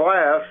in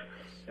class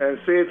and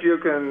see if you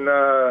can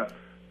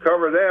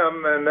cover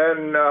them, and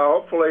then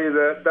hopefully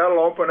that'll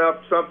open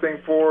up something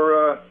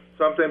for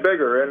something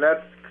bigger, and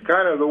that's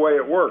kind of the way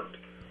it worked.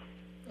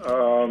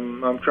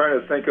 I'm trying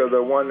to think of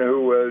the one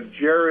who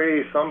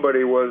Jerry,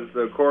 somebody was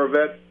the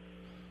Corvette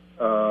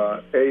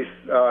ace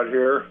out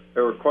here.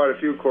 There were quite a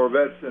few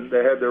Corvettes, and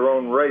they had their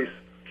own race.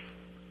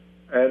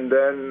 And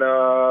then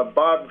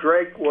Bob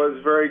Drake was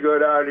very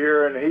good out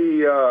here, and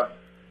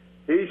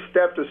he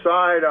stepped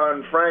aside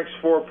on Frank's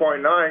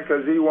 4.9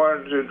 because he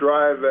wanted to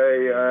drive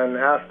an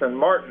Aston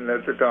Martin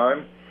at the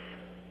time.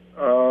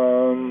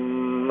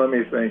 Let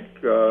me think.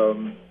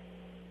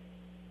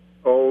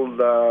 Of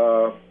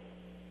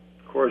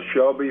course,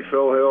 Shelby,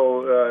 Phil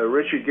Hill,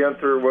 Richie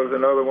Ginther was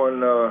another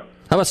one. How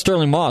about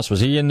Sterling Moss? Was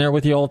he in there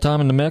with you all the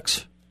time in the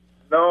mix?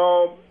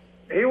 No,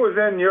 he was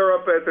in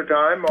Europe at the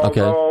time,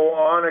 although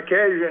on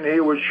occasion he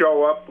would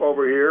show up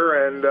over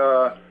here, and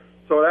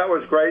so that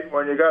was great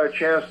when you got a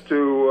chance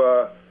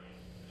to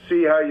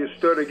see how you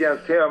stood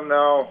against him.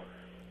 Now,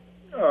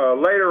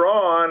 later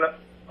on,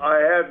 I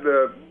had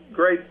the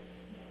great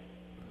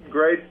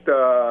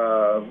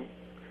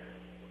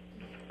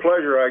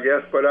pleasure, I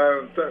guess, but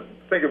I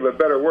think of a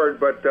better word,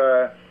 but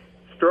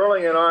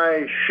Sterling and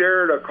I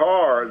shared a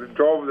car,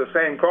 drove the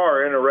same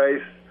car in a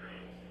race,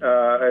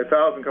 a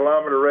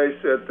 1,000-kilometer race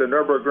at the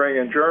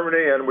Nürburgring in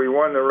Germany, and we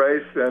won the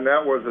race, and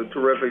that was a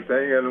terrific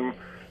thing. And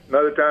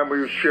another time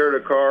we shared a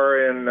car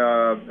at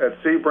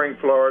Sebring,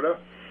 Florida.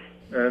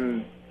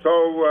 And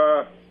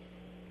so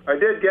I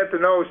did get to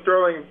know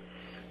Sterling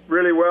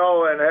really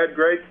well and had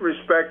great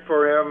respect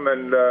for him,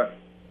 and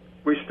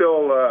we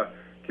still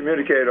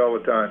communicate all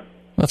the time.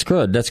 That's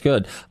good. That's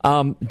good.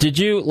 Did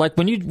you, like,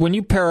 when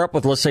you pair up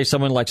with, let's say,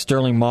 someone like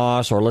Sterling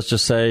Moss, or let's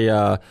just say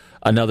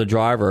another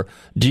driver,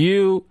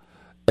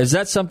 is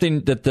that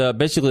something that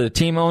basically the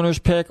team owners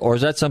pick, or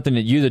is that something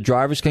that you, the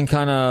drivers, can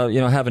kind of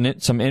have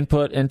some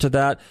input into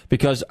that?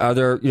 Because are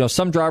there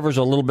some drivers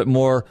are a little bit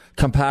more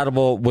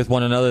compatible with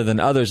one another than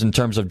others in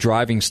terms of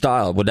driving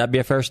style? Would that be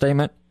a fair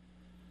statement?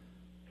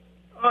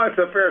 It's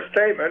a fair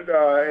statement.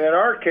 In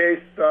our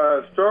case,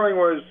 Sterling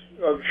was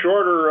of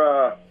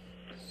shorter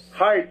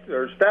height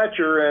or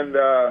stature, and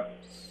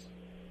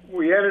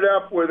we ended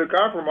up with a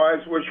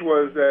compromise, which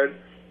was that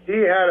he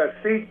had a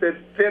seat that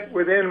fit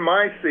within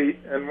my seat,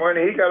 and when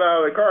he got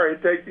out of the car,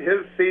 he'd take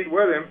his seat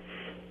with him,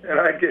 and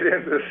I'd get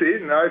into the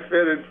seat, and I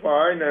fitted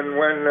fine, and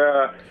when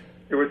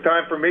it was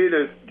time for me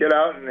to get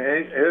out and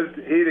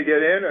he to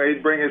get in,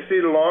 he'd bring his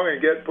seat along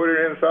and put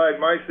it inside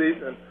my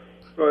seat, and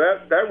so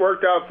that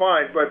worked out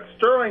fine. But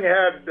Sterling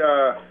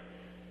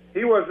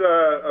he was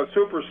a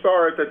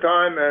superstar at the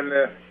time, and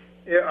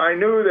I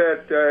knew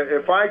that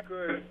if I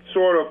could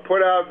sort of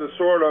put out the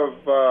sort of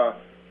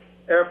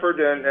effort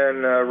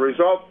and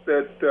result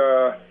that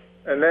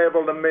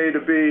enabled me to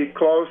be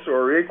close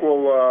or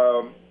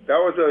equal, that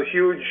was a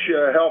huge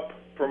help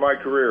for my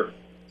career.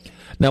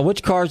 Now,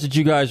 which cars did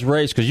you guys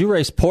race? Because you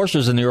raced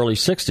Porsches in the early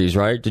 60s,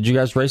 right? Did you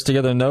guys race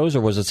together in those,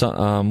 or was it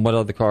what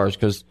other cars?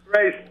 Because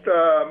raced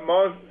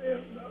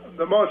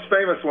the most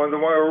famous one, the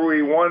one where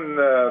we won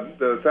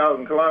the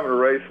 1,000-kilometer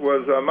race,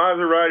 was a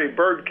Maserati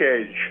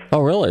Birdcage. Oh,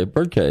 really?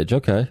 Birdcage,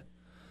 okay.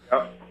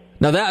 Yeah.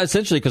 Now, that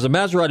essentially, because the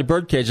Maserati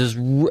Birdcage is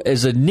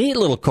a neat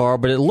little car,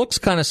 but it looks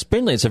kind of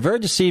spindly. It's a very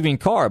deceiving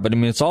car, but I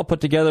mean, it's all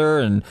put together,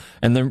 and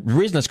the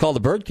reason it's called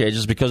the Birdcage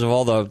is because of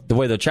all the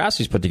way the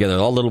chassis is put together,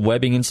 all little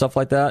webbing and stuff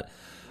like that.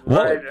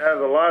 Right, it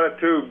has a lot of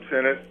tubes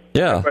in it.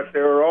 Yeah. But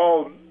they were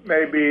all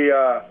maybe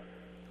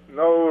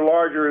no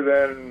larger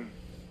than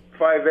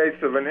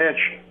 5/8 of an inch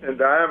in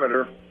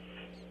diameter.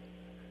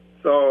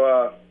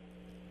 So,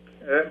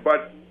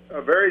 but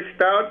a very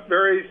stout,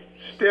 very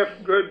stiff,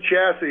 good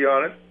chassis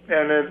on it.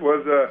 And it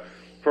was,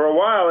 for a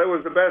while, it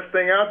was the best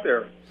thing out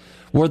there.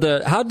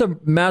 How'd the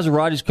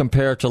Maseratis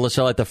compare to, let's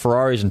say, like the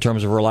Ferraris in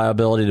terms of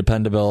reliability,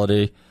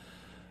 dependability,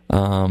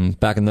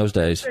 back in those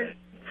days?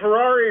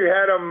 Ferrari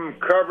had them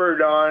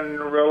covered on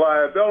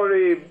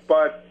reliability,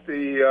 but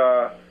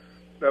the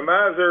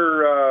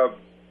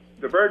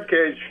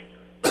Birdcage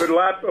could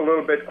lap a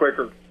little bit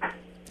quicker.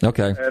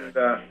 Okay. And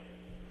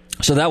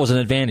so that was an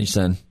advantage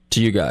then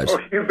to you guys. Oh,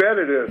 you bet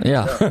it is.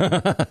 Yeah.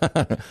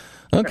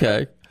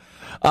 Okay.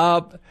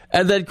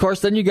 And then, of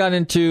course, then you got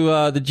into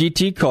the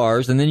GT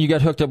cars, and then you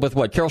got hooked up with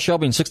what? Carroll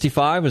Shelby in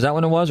 '65? Was that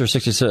when it was, or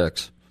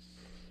 '66?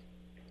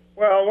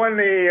 Well, when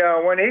he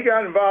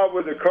got involved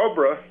with the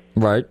Cobra,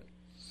 right?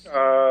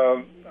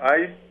 I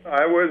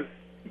was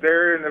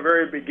there in the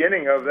very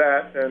beginning of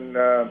that, and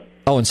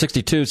in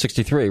 '62,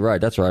 '63, right?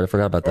 That's right. I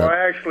forgot about that. Well,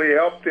 I actually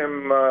helped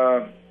him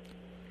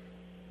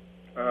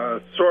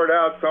sort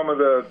out some of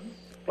the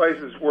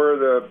places where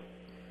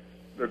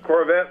the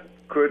Corvette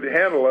could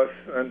handle us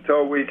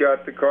until we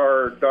got the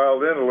car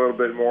dialed in a little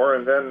bit more,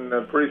 and then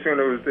pretty soon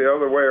it was the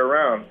other way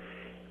around.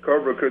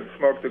 Cobra could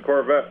smoke the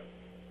Corvette.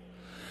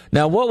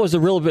 Now, what was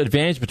the real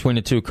advantage between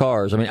the two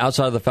cars? I mean,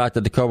 outside of the fact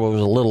that the Cobra was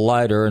a little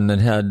lighter and then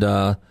had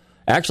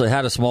actually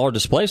had a smaller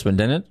displacement,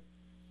 didn't it?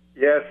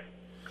 Yes.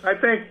 I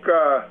think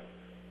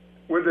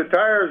with the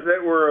tires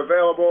that were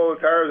available,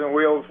 the tires and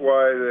wheels,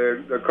 why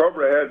the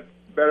Cobra had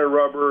better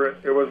rubber,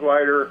 it was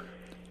lighter,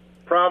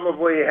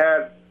 probably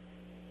had,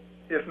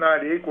 if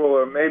not equal,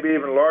 or maybe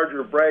even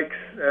larger brakes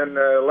and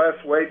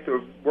less weight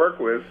to work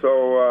with.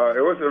 So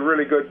it was a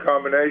really good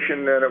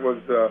combination, and it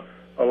was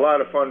a lot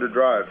of fun to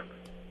drive.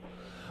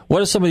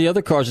 What are some of the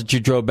other cars that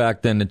you drove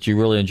back then that you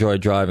really enjoyed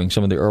driving,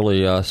 some of the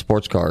early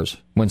sports cars,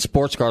 when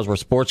sports cars were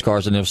sports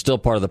cars and it was still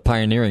part of the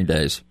pioneering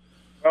days?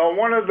 Well,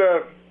 one of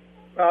the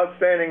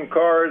outstanding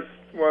cars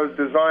was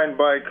designed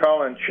by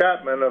Colin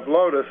Chapman of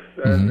Lotus,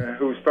 and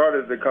who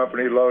started the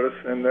company Lotus.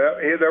 And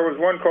there was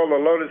one called the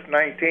Lotus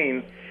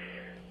 19,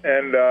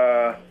 and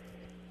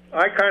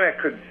I kind of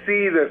could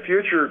see the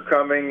future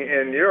coming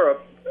in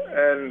Europe,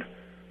 and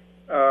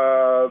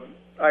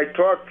I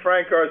talked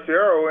Frank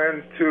Arciero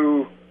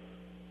into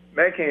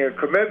making a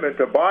commitment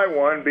to buy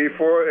one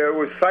before it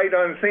was sight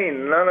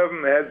unseen. None of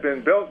them had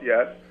been built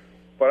yet,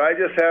 but I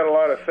just had a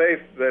lot of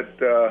faith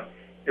that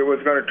it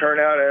was going to turn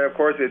out, and of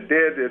course it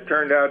did. It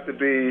turned out to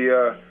be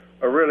a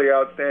really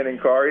outstanding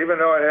car. Even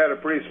though it had a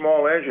pretty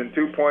small engine,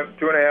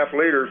 2.5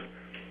 liters,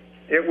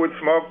 it would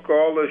smoke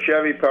all the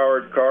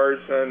Chevy-powered cars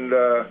and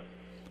a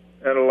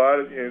lot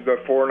of the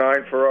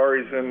 4.9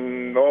 Ferraris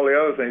and all the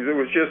other things. It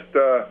was just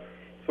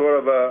sort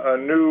of a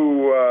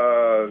new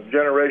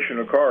generation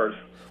of cars.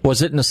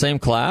 Was it in the same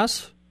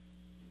class?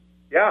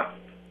 Yeah.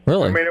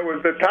 Really? I mean, it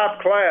was the top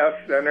class,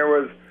 and there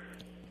was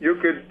you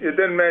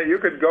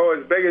could go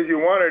as big as you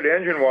wanted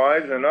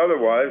engine-wise and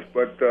otherwise,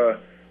 but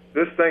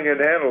this thing had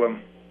handled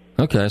them.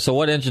 Okay, so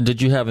what engine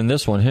did you have in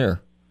this one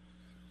here?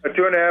 A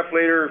 2.5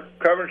 liter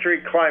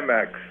Coventry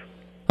Climax.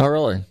 Oh,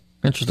 really?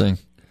 Interesting.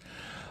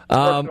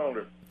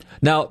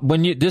 Now,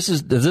 when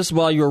is this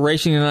while you were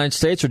racing in the United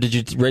States, or did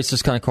you race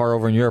this kind of car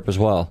over in Europe as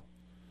well?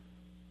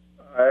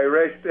 I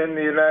raced in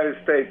the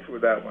United States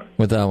with that one.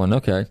 With that one,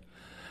 okay.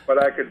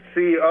 But I could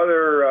see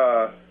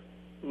other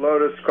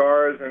Lotus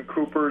cars and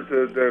Coopers,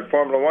 the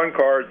Formula One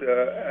cars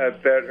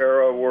at that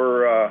era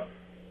were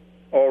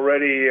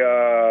already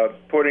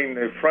putting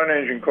the front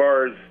engine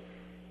cars.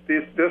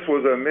 This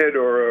was a mid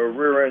or a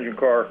rear engine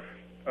car,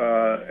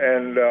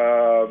 and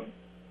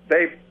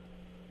they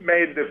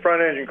made the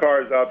front engine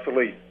cars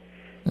obsolete.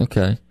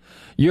 Okay.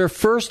 Your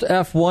first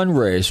F1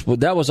 race,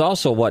 that was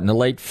also, what, in the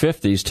late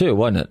 50s, too,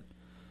 wasn't it?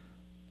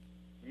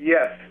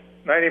 Yes,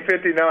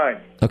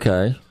 1959.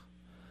 Okay.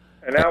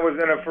 And that was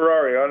in a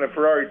Ferrari, on the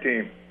Ferrari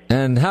team.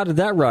 And how did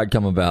that ride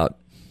come about?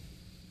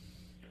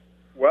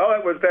 Well,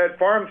 it was that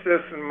farm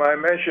system I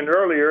mentioned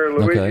earlier,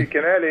 Luigi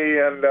Canetti,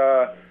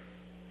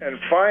 and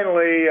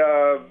finally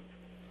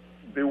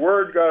the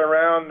word got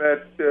around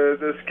that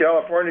this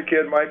California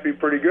kid might be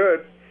pretty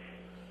good.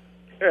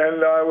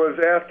 And I was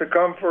asked to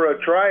come for a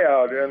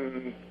tryout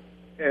in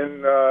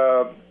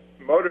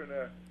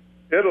Modena,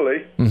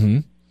 Italy. Mm-hmm.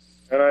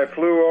 And I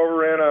flew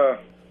over in a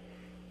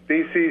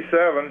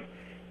DC-7,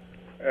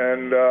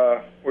 and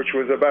which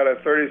was about a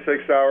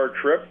 36-hour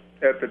trip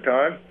at the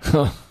time.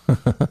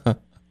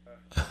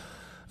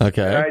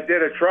 Okay. And I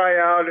did a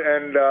tryout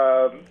and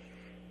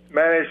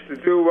managed to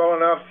do well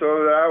enough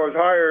so that I was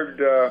hired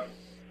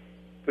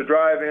to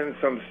drive in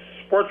some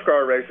sports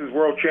car races,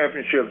 World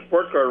Championship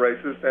sports car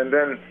races, and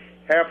then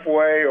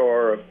halfway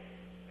or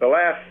the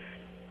last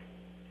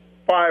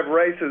 5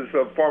 races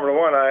of Formula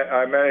One,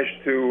 I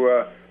managed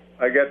to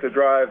I get to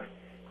drive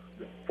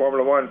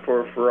Formula One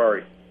for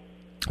Ferrari.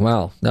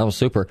 Wow, that was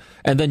super.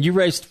 And then you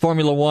raced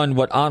Formula One,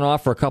 on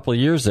off for a couple of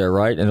years there,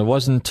 right? And it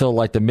wasn't until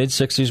like the mid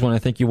 '60s when I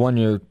think you won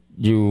a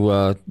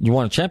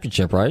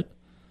championship, right?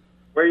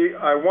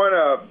 I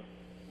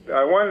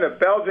won the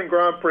Belgian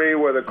Grand Prix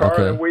with a car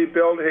that we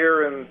built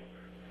here in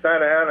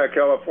Santa Ana,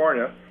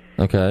 California.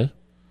 Okay.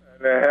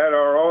 And they had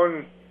our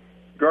own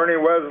Gurney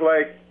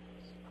Westlake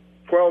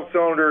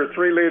 12-cylinder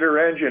 3-liter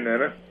engine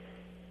in it,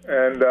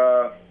 and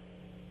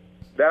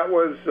that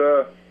was.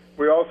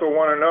 We also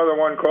won another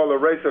one called the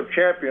Race of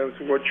Champions,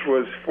 which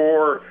was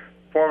for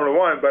Formula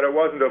One, but it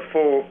wasn't a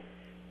full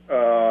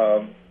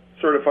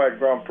certified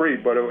Grand Prix,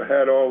 but it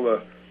had all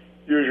the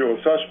usual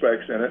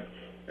suspects in it.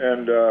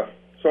 And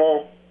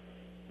so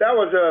that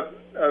was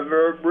a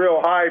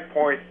real high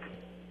point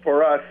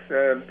for us,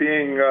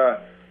 being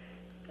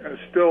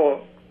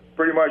still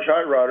pretty much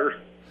hot rodders.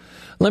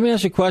 Let me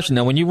ask you a question.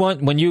 Now, when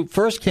you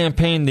first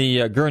campaigned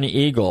the Gurney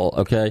Eagle,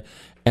 okay,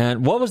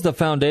 and what was the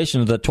foundation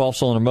of the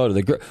 12-cylinder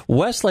motor?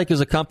 Westlake is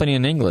a company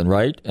in England,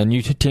 right? And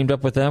you teamed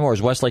up with them, or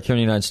is Westlake here in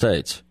the United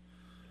States?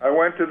 I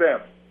went to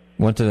them.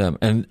 Went to them.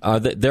 And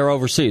they're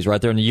overseas,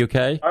 right? They're in the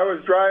UK? I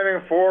was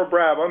driving for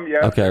Brabham,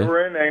 yes. Okay. They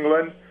were in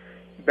England,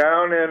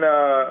 down in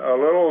a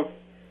little,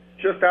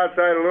 just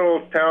outside a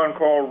little town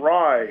called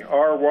Rye,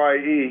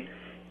 R-Y-E.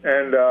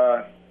 And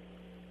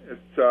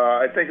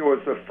I think it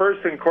was the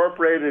first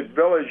incorporated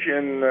village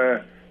in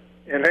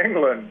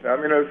England. I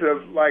mean, it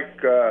was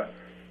like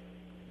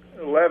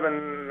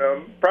 11,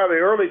 probably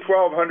early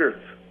 1200s.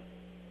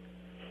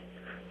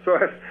 So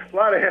a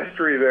lot of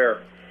history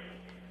there.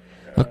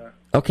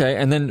 Okay,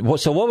 and then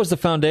so what was the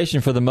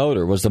foundation for the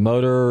motor? Was the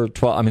motor the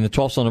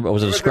 12-cylinder?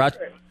 Was it a scratch?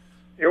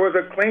 It was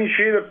a clean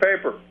sheet of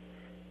paper,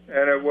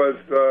 and it was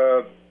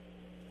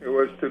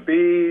to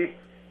be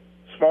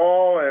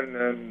small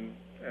and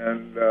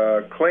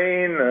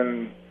clean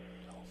and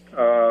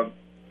a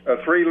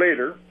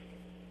 3-liter.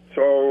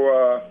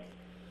 So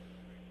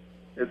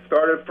it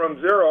started from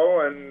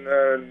 0, and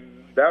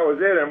that was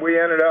it. And we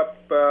ended up,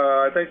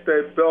 I think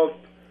they built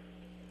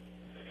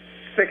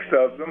 6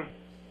 of them,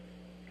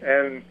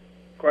 and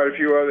quite a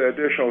few other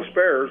additional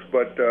spares.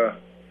 But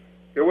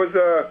it was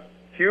a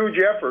huge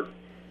effort,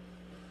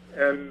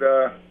 and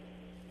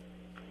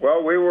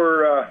we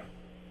were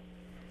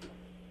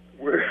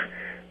we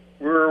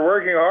were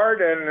working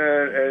hard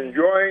and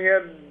enjoying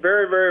it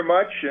very, very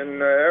much,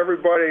 and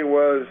everybody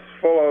was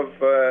full of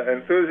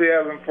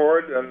enthusiasm for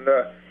it, and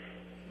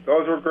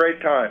those were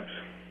great times.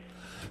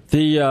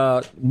 Now,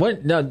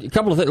 a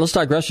couple of things. Let's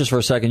digress just for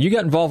a second. You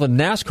got involved in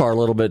NASCAR a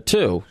little bit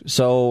too,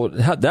 so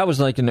that was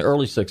like in the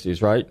early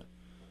 '60s, right?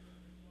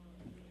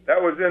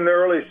 That was in the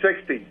early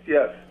 '60s,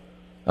 yes.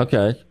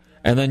 Okay,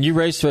 and then you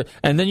raced,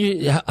 and then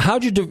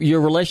how'd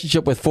your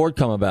relationship with Ford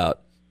come about?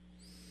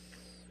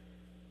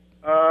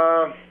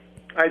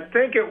 I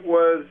think it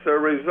was a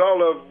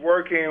result of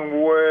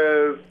working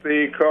with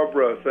the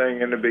Cobra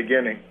thing in the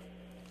beginning.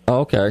 Oh,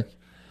 okay.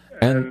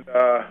 And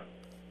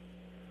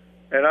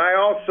I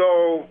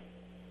also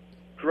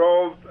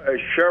drove a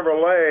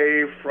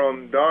Chevrolet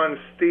from Don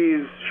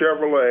Steve's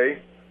Chevrolet,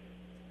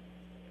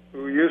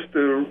 who used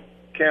to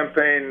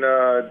campaign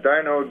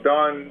Dino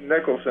Don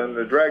Nicholson,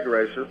 the drag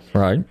racer.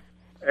 Right.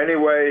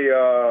 Anyway,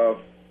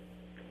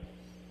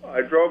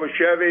 I drove a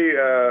Chevy.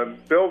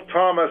 Bill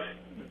Thomas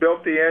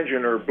built the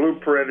engine, or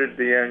blueprinted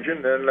the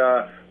engine, and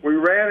we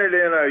ran it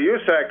in a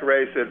USAC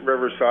race at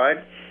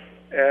Riverside,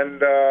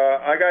 and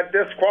I got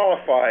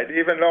disqualified,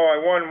 even though I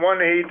won one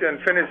heat and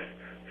finished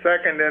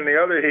second in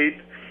the other heat,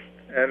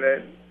 and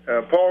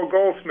Paul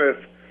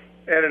Goldsmith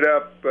ended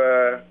up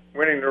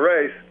winning the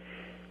race.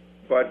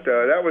 But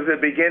that was the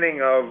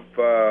beginning of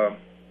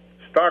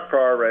stock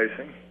car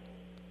racing.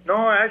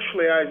 No,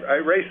 actually, I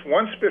raced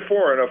once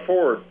before in a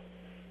Ford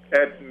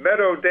at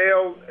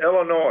Meadowdale,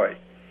 Illinois.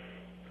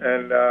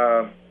 And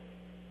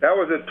that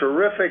was a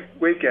terrific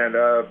weekend.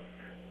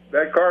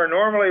 That car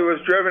normally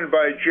was driven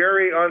by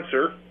Jerry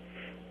Unser,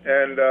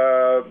 and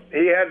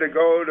he had to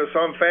go to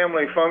some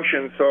family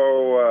function,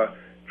 so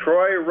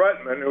Troy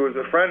Ruttman, who was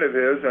a friend of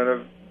his and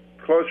a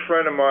close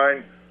friend of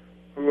mine,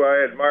 who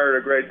I admired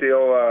a great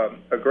deal,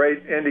 a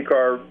great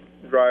IndyCar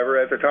driver.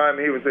 At the time,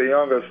 he was the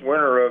youngest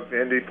winner of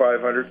Indy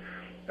 500,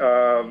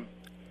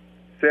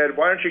 said,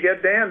 why don't you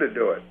get Dan to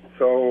do it?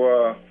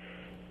 So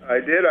I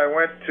did. I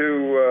went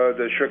to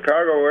the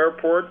Chicago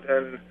airport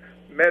and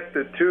met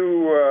the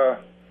two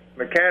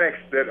mechanics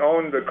that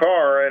owned the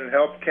car and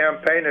helped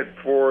campaign it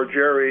for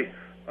Jerry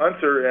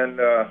Unser, and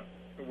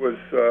it was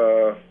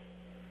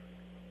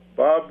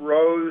Bob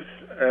Rose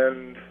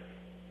and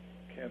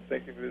can't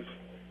think of his.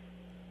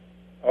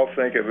 I'll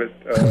think of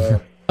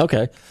it.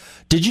 Okay.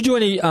 Did you do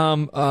any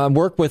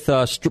work with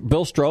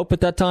Bill Strope at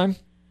that time?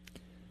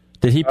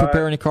 Did he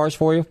prepare any cars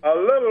for you? A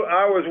little.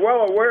 I was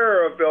well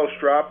aware of Bill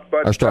Strope,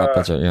 but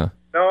that's it. Yeah.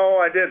 No,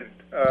 I didn't.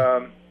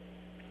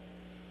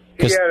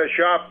 He had a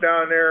shop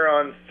down there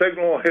on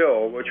Signal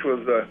Hill, which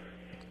was a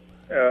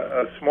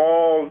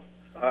small.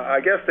 I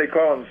guess they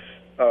call them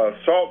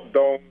salt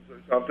domes or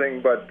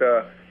something, but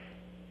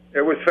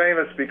it was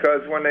famous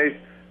because when they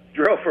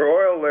drilled for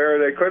oil there,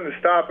 they couldn't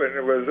stop it.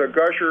 It was a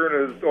gusher,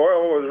 and his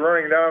oil was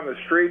running down the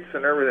streets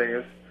and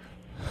everything.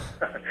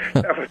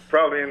 That was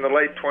probably in the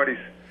late 20s.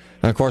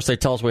 And of course, they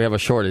tell us we have a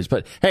shortage.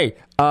 But hey,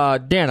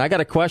 Dan, I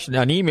got a question,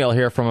 an email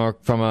here from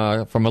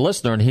a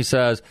listener, and he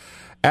says,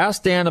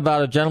 ask Dan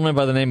about a gentleman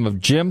by the name of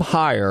Jim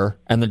Heyer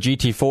and the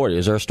GT40.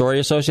 Is there a story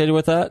associated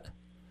with that?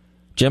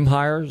 Jim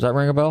Heyer, does that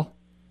ring a bell?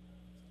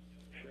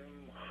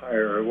 Jim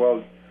Heyer,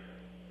 well,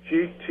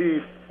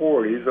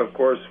 GT40s, of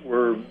course,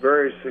 were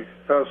very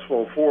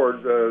successful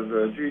Ford.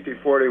 The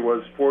GT40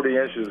 was 40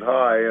 inches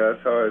high.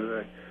 That's how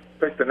I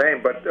picked the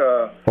name. But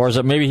or is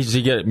it maybe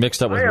he get it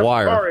mixed up with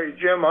Wire? Sorry,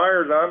 Jim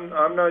Hires.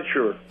 I'm not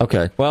sure.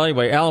 Okay. Well,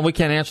 anyway, Alan, we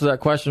can't answer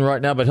that question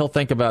right now, but he'll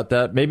think about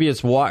that. Maybe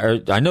it's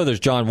Wire. I know there's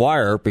John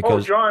Wire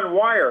because John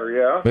Wire.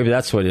 Yeah. Maybe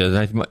that's what it is.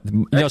 That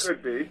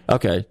could be.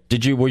 Okay.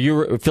 Were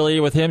you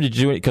affiliated with him? Did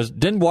you do it? Because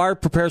didn't Wire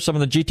prepare some of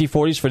the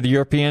GT40s for the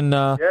European?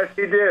 Yes,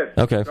 he did.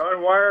 Okay.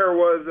 John Wire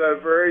was a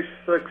very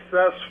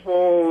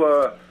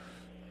successful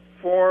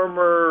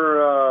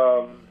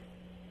former.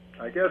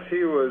 I guess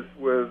he was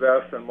with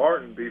Aston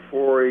Martin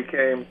before he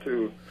came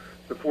to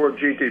the Ford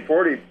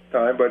GT40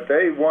 time, but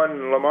they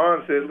won Le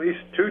Mans at least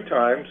 2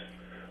 times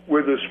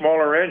with a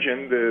smaller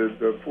engine,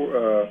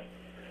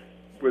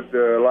 with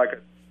like a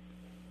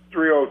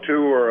 302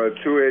 or a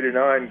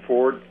 289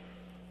 Ford. In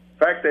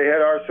fact, they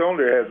had our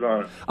cylinder heads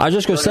on it. I was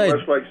just going to say,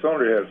 Westlake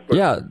cylinder heads.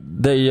 Yeah,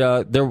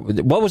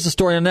 what was the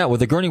story on that?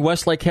 With the Gurney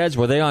Westlake heads,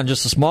 were they on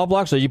just the small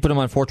blocks, or you put them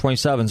on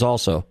 427s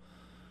also?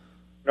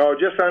 No,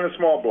 just on the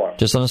small blocks.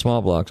 Just on the small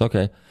blocks,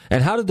 okay.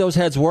 And how did those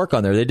heads work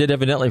on there? They did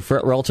evidently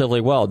relatively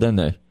well, didn't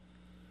they?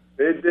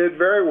 They did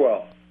very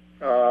well.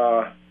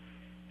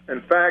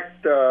 In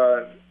fact,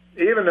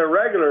 even the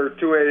regular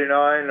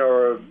 289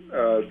 or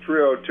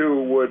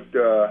 302 would,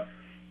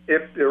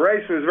 if the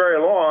race was very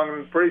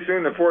long, pretty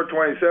soon the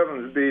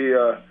 427s would be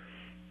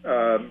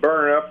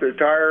burning up their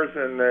tires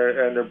and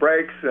their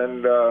brakes,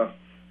 and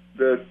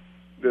the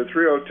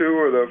 302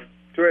 or the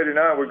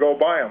 289 would go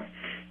by them.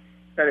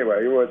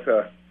 Anyway, it was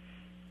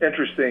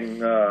interesting.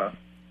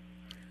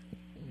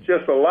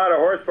 Just a lot of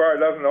horsepower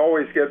doesn't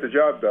always get the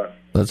job done.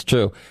 That's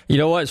true. You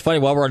know what? It's funny,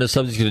 while we're on the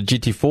subject of the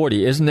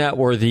GT40, isn't that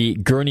where the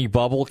Gurney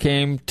bubble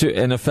came to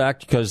in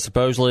effect? Because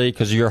supposedly,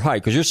 because of your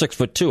height, because you're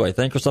 6'2", I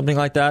think, or something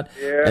like that.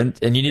 Yeah.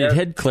 And you needed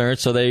head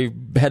clearance, so they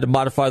had to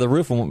modify the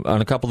roof on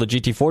a couple of the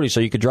GT40s so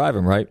you could drive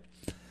them, right?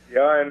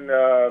 Yeah, and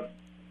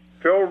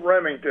Phil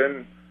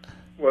Remington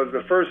was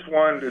the first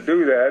one to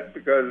do that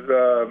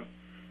because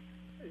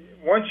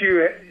once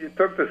you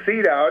took the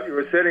seat out, you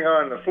were sitting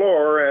on the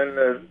floor, and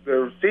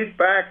the seat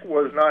back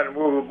was not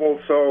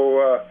movable,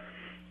 so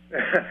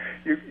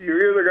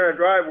you're either going to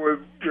drive with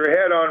your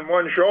head on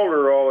one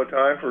shoulder all the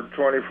time for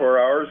 24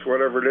 hours,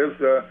 whatever it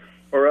is,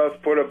 or else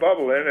put a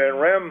bubble in. And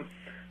Rem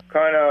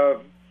kind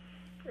of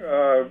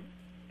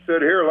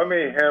said, here, let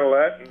me handle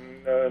that.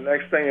 And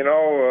next thing you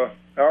know,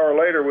 an hour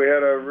later, we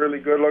had a really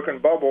good-looking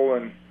bubble,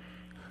 and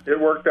it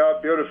worked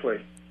out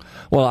beautifully.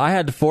 Well, I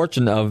had the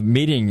fortune of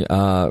meeting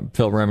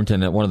Phil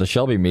Remington at one of the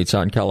Shelby meets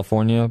out in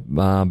California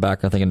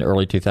back, I think, in the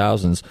early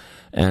 2000s,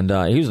 and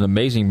he was an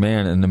amazing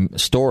man in the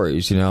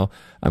stories. You know,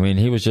 I mean,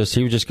 he would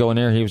just go in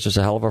there. He was just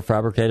a hell of a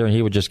fabricator, and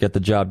he would just get the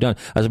job done.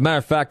 As a matter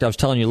of fact, I was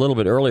telling you a little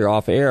bit earlier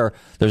off air.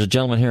 There's a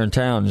gentleman here in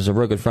town. He's a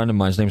real good friend of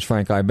mine. His name's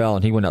Frank Ibell,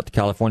 and he went out to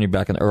California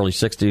back in the early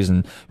 60s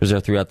and was there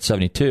throughout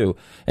 '72.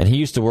 And he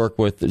used to work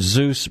with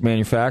Zeus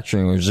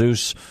Manufacturing or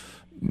Zeus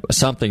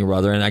something or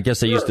other, and I guess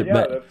they used to.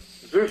 The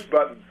Zeus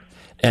buttons.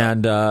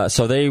 And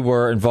so they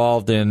were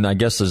involved in, I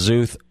guess, the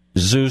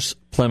Zeus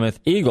Plymouth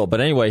Eagle. But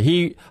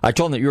anyway, I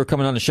told him that you were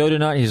coming on the show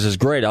tonight. He says,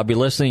 great, I'll be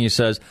listening. He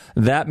says,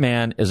 that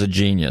man is a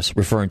genius,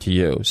 referring to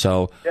you.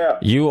 So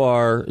you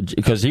are,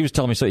 because he was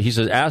telling me, so he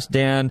says, ask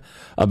Dan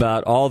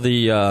about all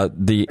the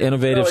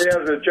innovative... He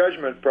has a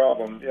judgment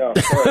problem, yeah.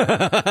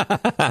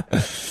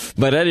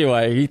 But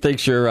anyway, he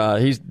thinks you're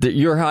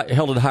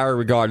held in higher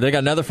regard. They got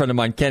another friend of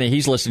mine, Kenny,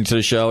 he's listening to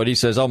the show, and he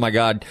says, oh my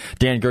God,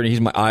 Dan Gurney,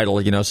 he's my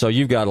idol, you know, so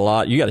you got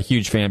a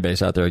huge fan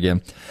base out there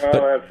again.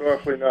 That's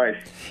awfully nice.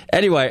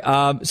 Anyway,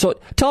 so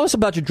tell us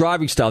about your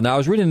driving style. Now, I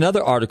was reading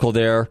another article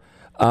there,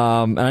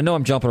 and I know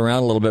I'm jumping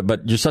around a little bit,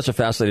 but you're such a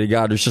fascinating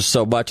guy. There's just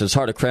so much. It's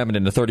hard to cram it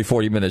in a 30,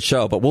 40-minute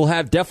show, but we'll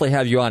definitely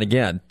have you on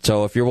again.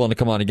 So if you're willing to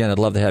come on again, I'd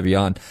love to have you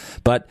on.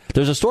 But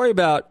there's a story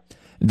about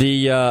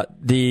we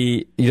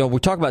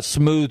talk about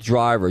smooth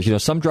drivers. You know,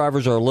 some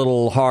drivers are a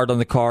little hard on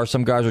the car.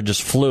 Some guys are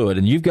just fluid.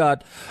 And you've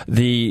got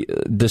the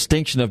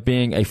distinction of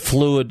being a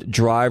fluid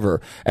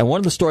driver. And one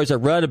of the stories I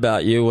read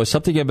about you was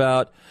something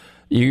about,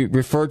 you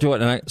referred to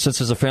it, and since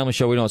it's a family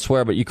show, we don't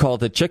swear, but you call it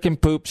the chicken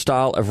poop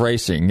style of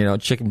racing, you know,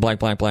 chicken blank,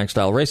 blank, blank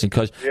style of racing,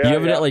 because you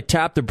evidently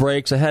tapped the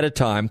brakes ahead of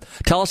time.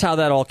 Tell us how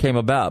that all came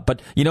about.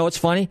 But, you know, it's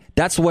funny.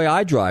 That's the way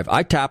I drive.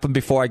 I tap them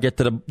before I get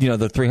to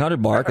the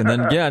 300 mark, and then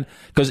again,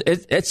 because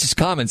it's just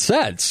common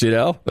sense, you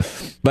know.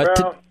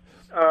 But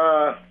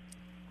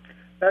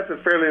that's a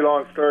fairly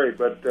long story,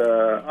 but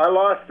I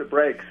lost the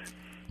brakes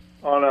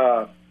on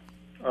a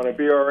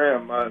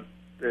BRM.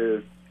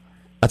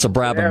 That's a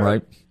Brabham,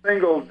 right?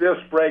 Single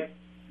disc brake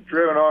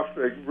driven off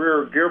the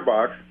rear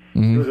gearbox.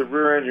 Mm-hmm. It was a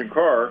rear engine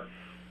car,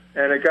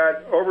 and it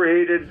got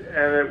overheated,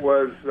 and it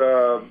was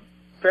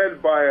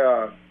fed by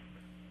a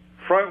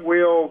front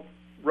wheel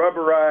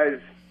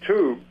rubberized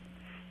tube.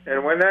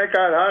 And when that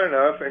got hot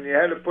enough, and you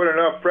had to put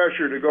enough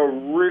pressure to go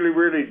really,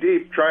 really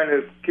deep, trying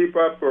to keep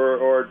up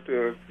or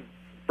to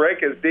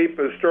brake as deep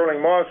as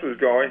Sterling Moss was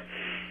going,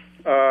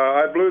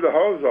 I blew the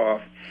hose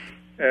off,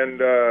 and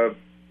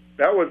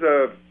that was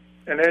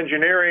an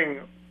engineering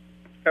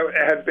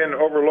had been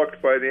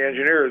overlooked by the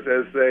engineers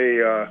as they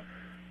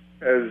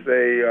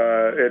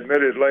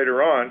admitted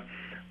later on,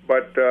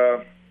 but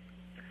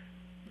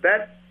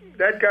that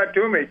got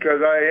to me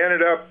because I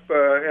ended up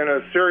in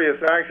a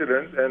serious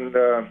accident,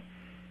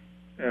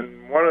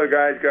 and one of the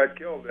guys got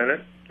killed in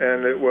it,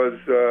 and it was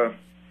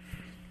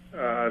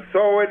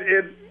so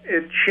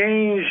it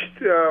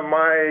changed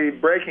my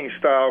braking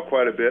style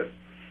quite a bit,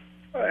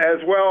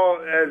 as well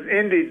as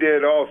Indy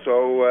did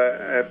also.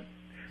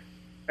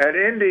 At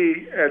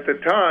Indy, at the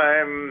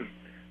time,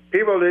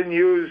 people didn't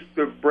use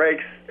the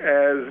brakes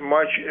as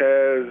much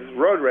as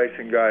road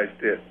racing guys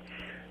did.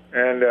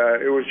 And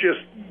it was just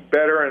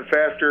better and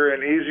faster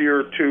and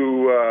easier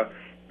to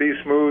be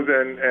smooth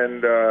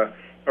and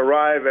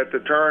arrive at the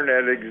turn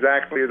at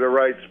exactly the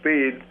right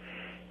speed,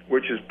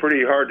 which is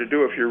pretty hard to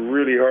do if you're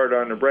really hard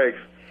on the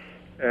brakes.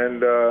 And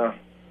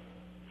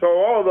so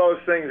all of those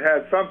things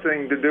had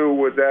something to do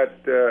with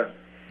that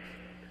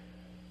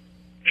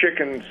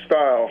chicken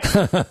style.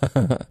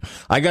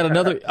 I got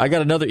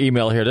another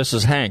email here. This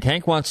is Hank.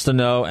 Hank wants to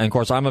know, and of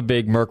course I'm a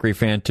big Mercury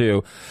fan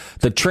too,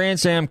 the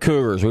Trans Am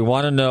Cougars. We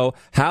want to know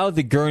how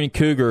the Gurney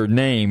Cougar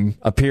name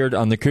appeared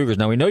on the Cougars.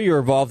 Now we know you're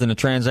involved in a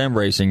Trans Am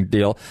racing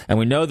deal, and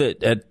we know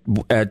that at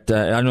I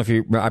don't know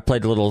if I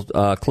played a little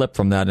clip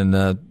from that in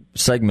the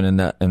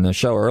segment in the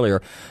show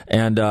earlier,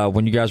 and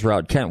when you guys were out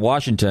in Kent,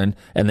 Washington,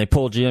 and they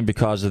pulled you in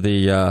because of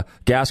the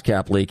gas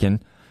cap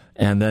leaking.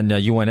 And then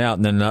you went out,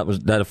 and then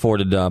that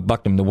afforded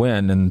Bucknam the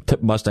win, and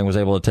Mustang was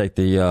able to take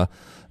the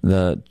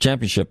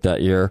championship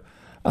that year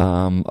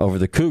over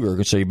the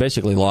Cougar. So you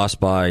basically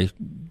lost by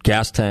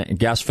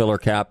gas filler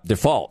cap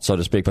default, so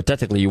to speak. But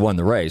technically, you won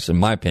the race, in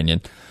my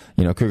opinion.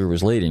 Cougar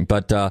was leading.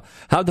 But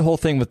how'd the whole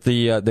thing with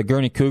the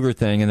Gurney Cougar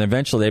thing, and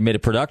eventually they made a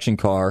production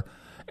car,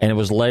 and it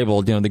was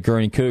labeled, the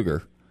Gurney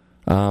Cougar.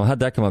 How'd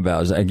that come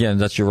about? Again,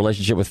 that's your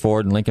relationship with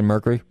Ford and Lincoln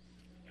Mercury?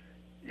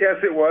 Yes,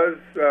 it was.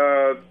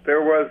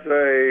 There was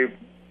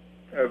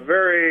a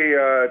very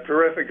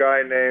terrific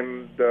guy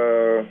named,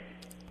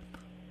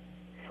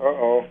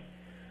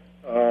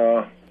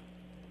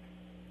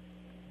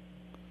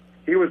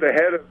 he was the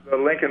head of the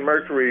Lincoln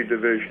Mercury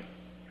division.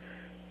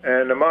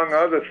 And among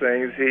other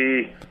things,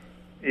 he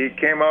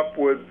came up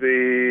with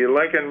the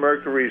Lincoln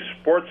Mercury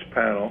sports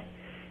panel,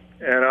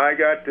 and I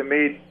got to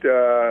meet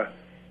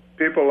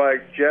people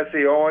like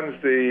Jesse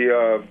Owens,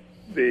 the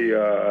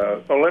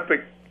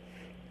Olympic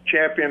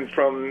champion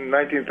from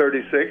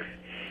 1936.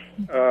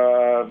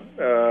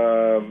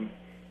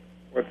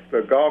 What's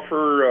the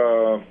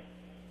golfer?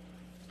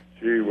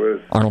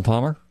 Arnold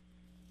Palmer?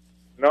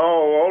 No,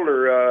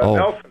 older.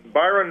 Nelson,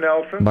 Byron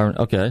Nelson.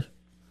 Okay.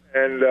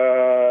 And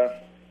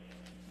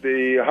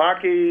the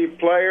hockey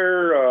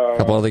player. A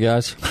couple other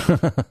guys.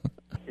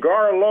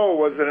 Gar Lowe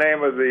was the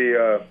name of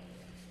the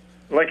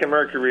Lincoln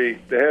Mercury,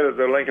 the head of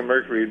the Lincoln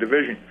Mercury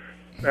division.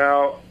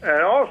 Now,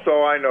 and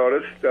also I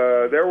noticed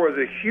there was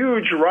a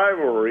huge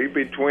rivalry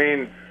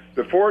between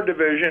the Ford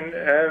division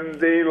and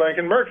the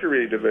Lincoln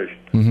Mercury division.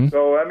 Mm-hmm.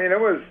 So, I mean,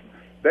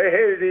 they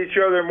hated each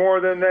other more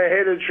than they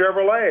hated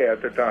Chevrolet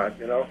at the time,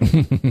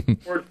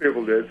 Ford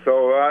people did.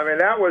 So, I mean,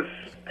 that was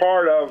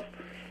part of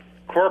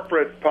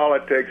corporate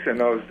politics in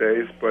those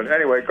days. But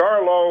anyway,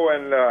 Gar Lowe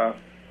and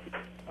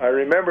I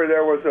remember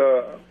there was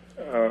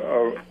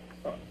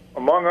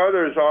among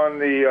others on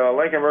the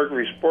Lincoln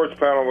Mercury sports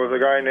panel was a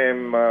guy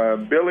named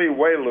Billy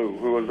Whalou,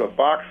 who was a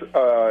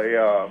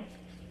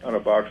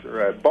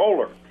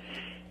bowler.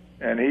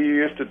 And he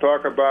used to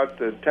talk about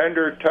the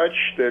tender touch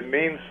that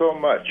means so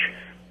much.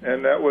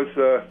 And that was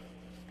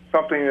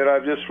something that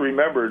I've just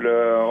remembered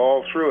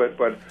all through it.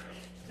 But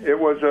it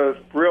was a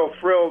real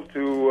thrill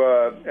to,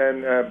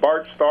 and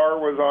Bart Starr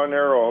was on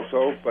there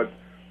also. But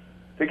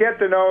to get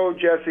to know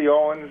Jesse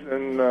Owens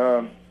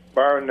and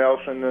Byron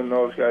Nelson and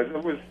those guys,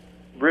 it was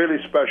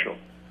really special.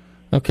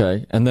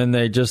 Okay. And then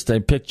they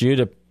picked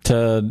you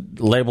to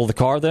label the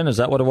car then? Is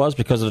that what it was,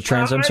 because of the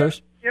Trans Am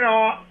series?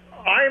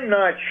 I'm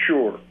not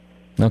sure.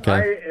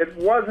 Okay. It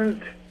was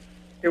in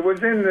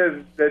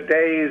the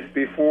days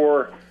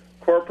before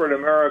corporate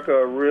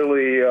America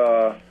really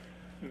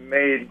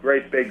made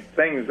great big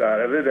things out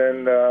of it,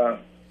 and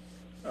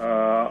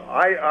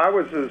I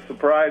was as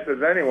surprised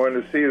as anyone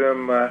to see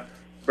them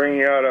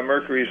bringing out a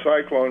Mercury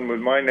Cyclone with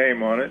my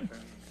name on it.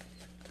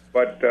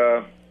 But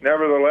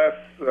nevertheless,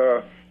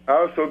 I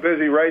was so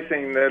busy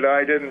racing that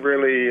I didn't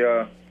really,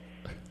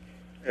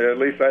 at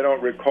least I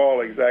don't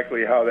recall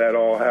exactly how that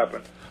all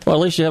happened. Well,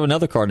 at least you have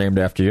another car named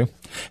after you.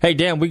 Hey,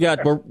 Dan,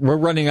 we're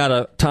running out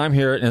of time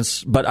here,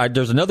 but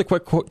there's another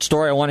quick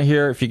story I want to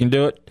hear, if you can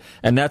do it,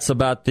 and that's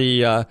about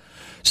the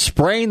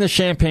spraying the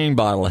champagne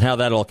bottle and how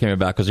that all came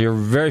about, because you're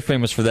very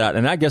famous for that,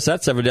 and I guess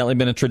that's evidently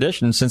been a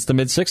tradition since the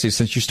mid-'60s,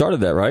 since you started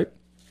that, right?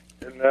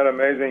 Isn't that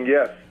amazing?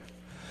 Yes.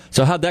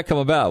 So how'd that come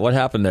about? What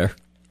happened there?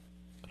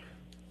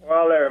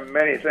 Well, there are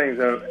many things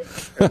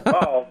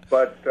involved,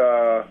 but...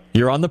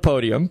 You're on the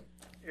podium.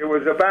 It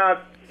was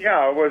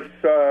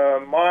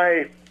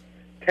my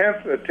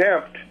 10th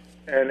attempt,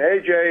 and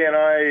AJ and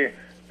I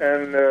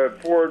and the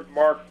Ford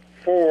Mark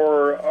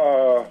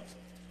IV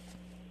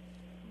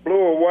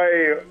blew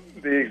away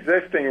the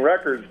existing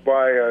records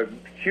by a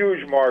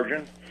huge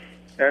margin,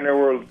 and there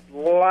were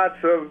lots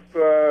of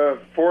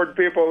Ford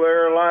people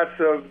there, lots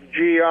of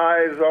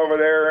GIs over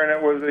there, and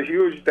it was a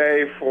huge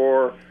day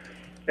for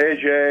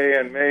AJ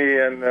and me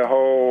and the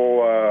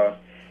whole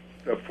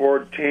the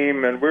Ford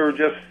team, and we were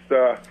just...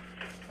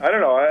 I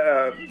don't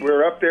know. We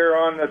were up there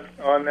on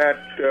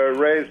that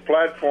raised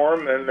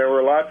platform, and there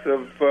were lots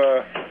of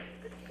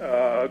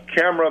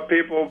camera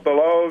people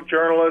below,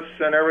 journalists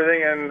and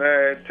everything. And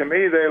to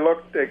me, they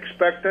looked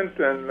expectant.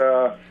 And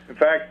in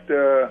fact,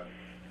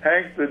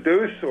 Hank the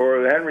Deuce,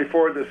 or Henry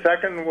Ford II,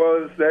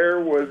 was there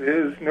with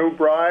his new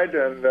bride,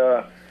 and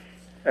the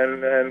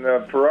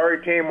Ferrari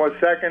team was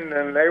second,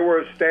 and they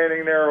were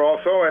standing there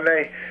also. And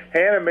they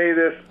handed me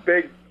this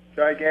big,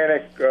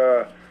 gigantic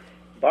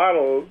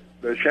bottle,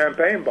 the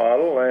champagne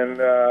bottle, and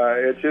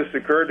it just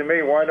occurred to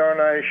me, why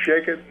don't I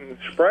shake it and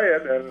spray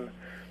it? And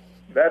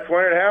that's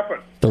when it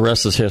happened. The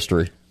rest is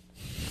history.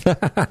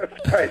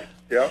 That's right,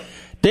 yeah.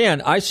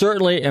 Dan, I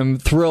certainly am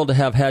thrilled to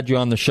have had you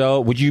on the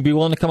show. Would you be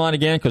willing to come on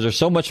again? Because there's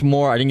so much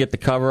more I didn't get to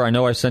cover. I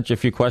know I sent you a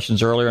few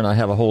questions earlier, and I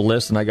have a whole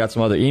list, and I got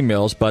some other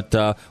emails, but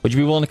would you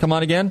be willing to come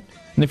on again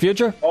in the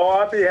future? Oh,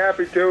 I'd be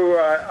happy to.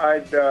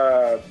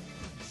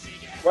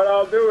 What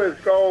I'll do is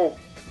go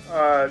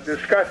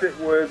discuss it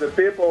with the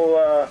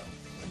people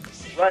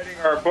writing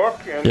our book,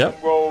 and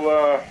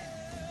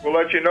we'll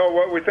let you know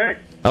what we think.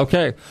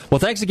 Okay. Well,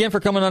 thanks again for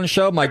coming on the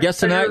show. My guest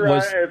tonight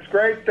was... it's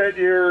great that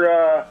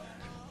you're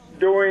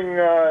doing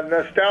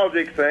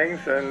nostalgic things,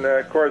 and,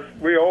 of course,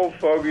 we old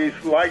fogies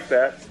like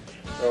that.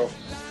 So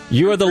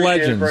you are the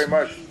legends. Very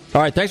much.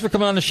 All right, thanks for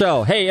coming on the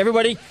show. Hey,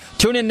 everybody,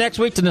 tune in next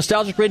week to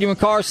Nostalgic Radio and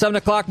Cars, 7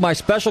 o'clock. My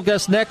special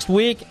guest next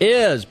week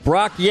is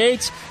Brock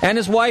Yates and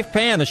his wife,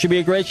 Pam. This should be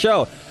a great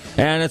show.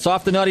 And it's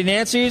off the Naughty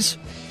Nancy's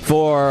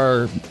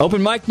for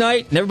open mic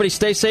night. And everybody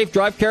stay safe,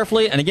 drive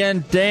carefully. And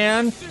again,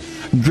 Dan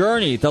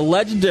Gurney, the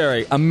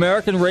legendary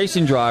American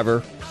racing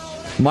driver,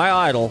 my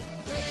idol.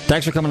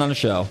 Thanks for coming on the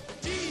show.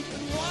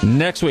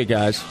 Next week,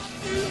 guys.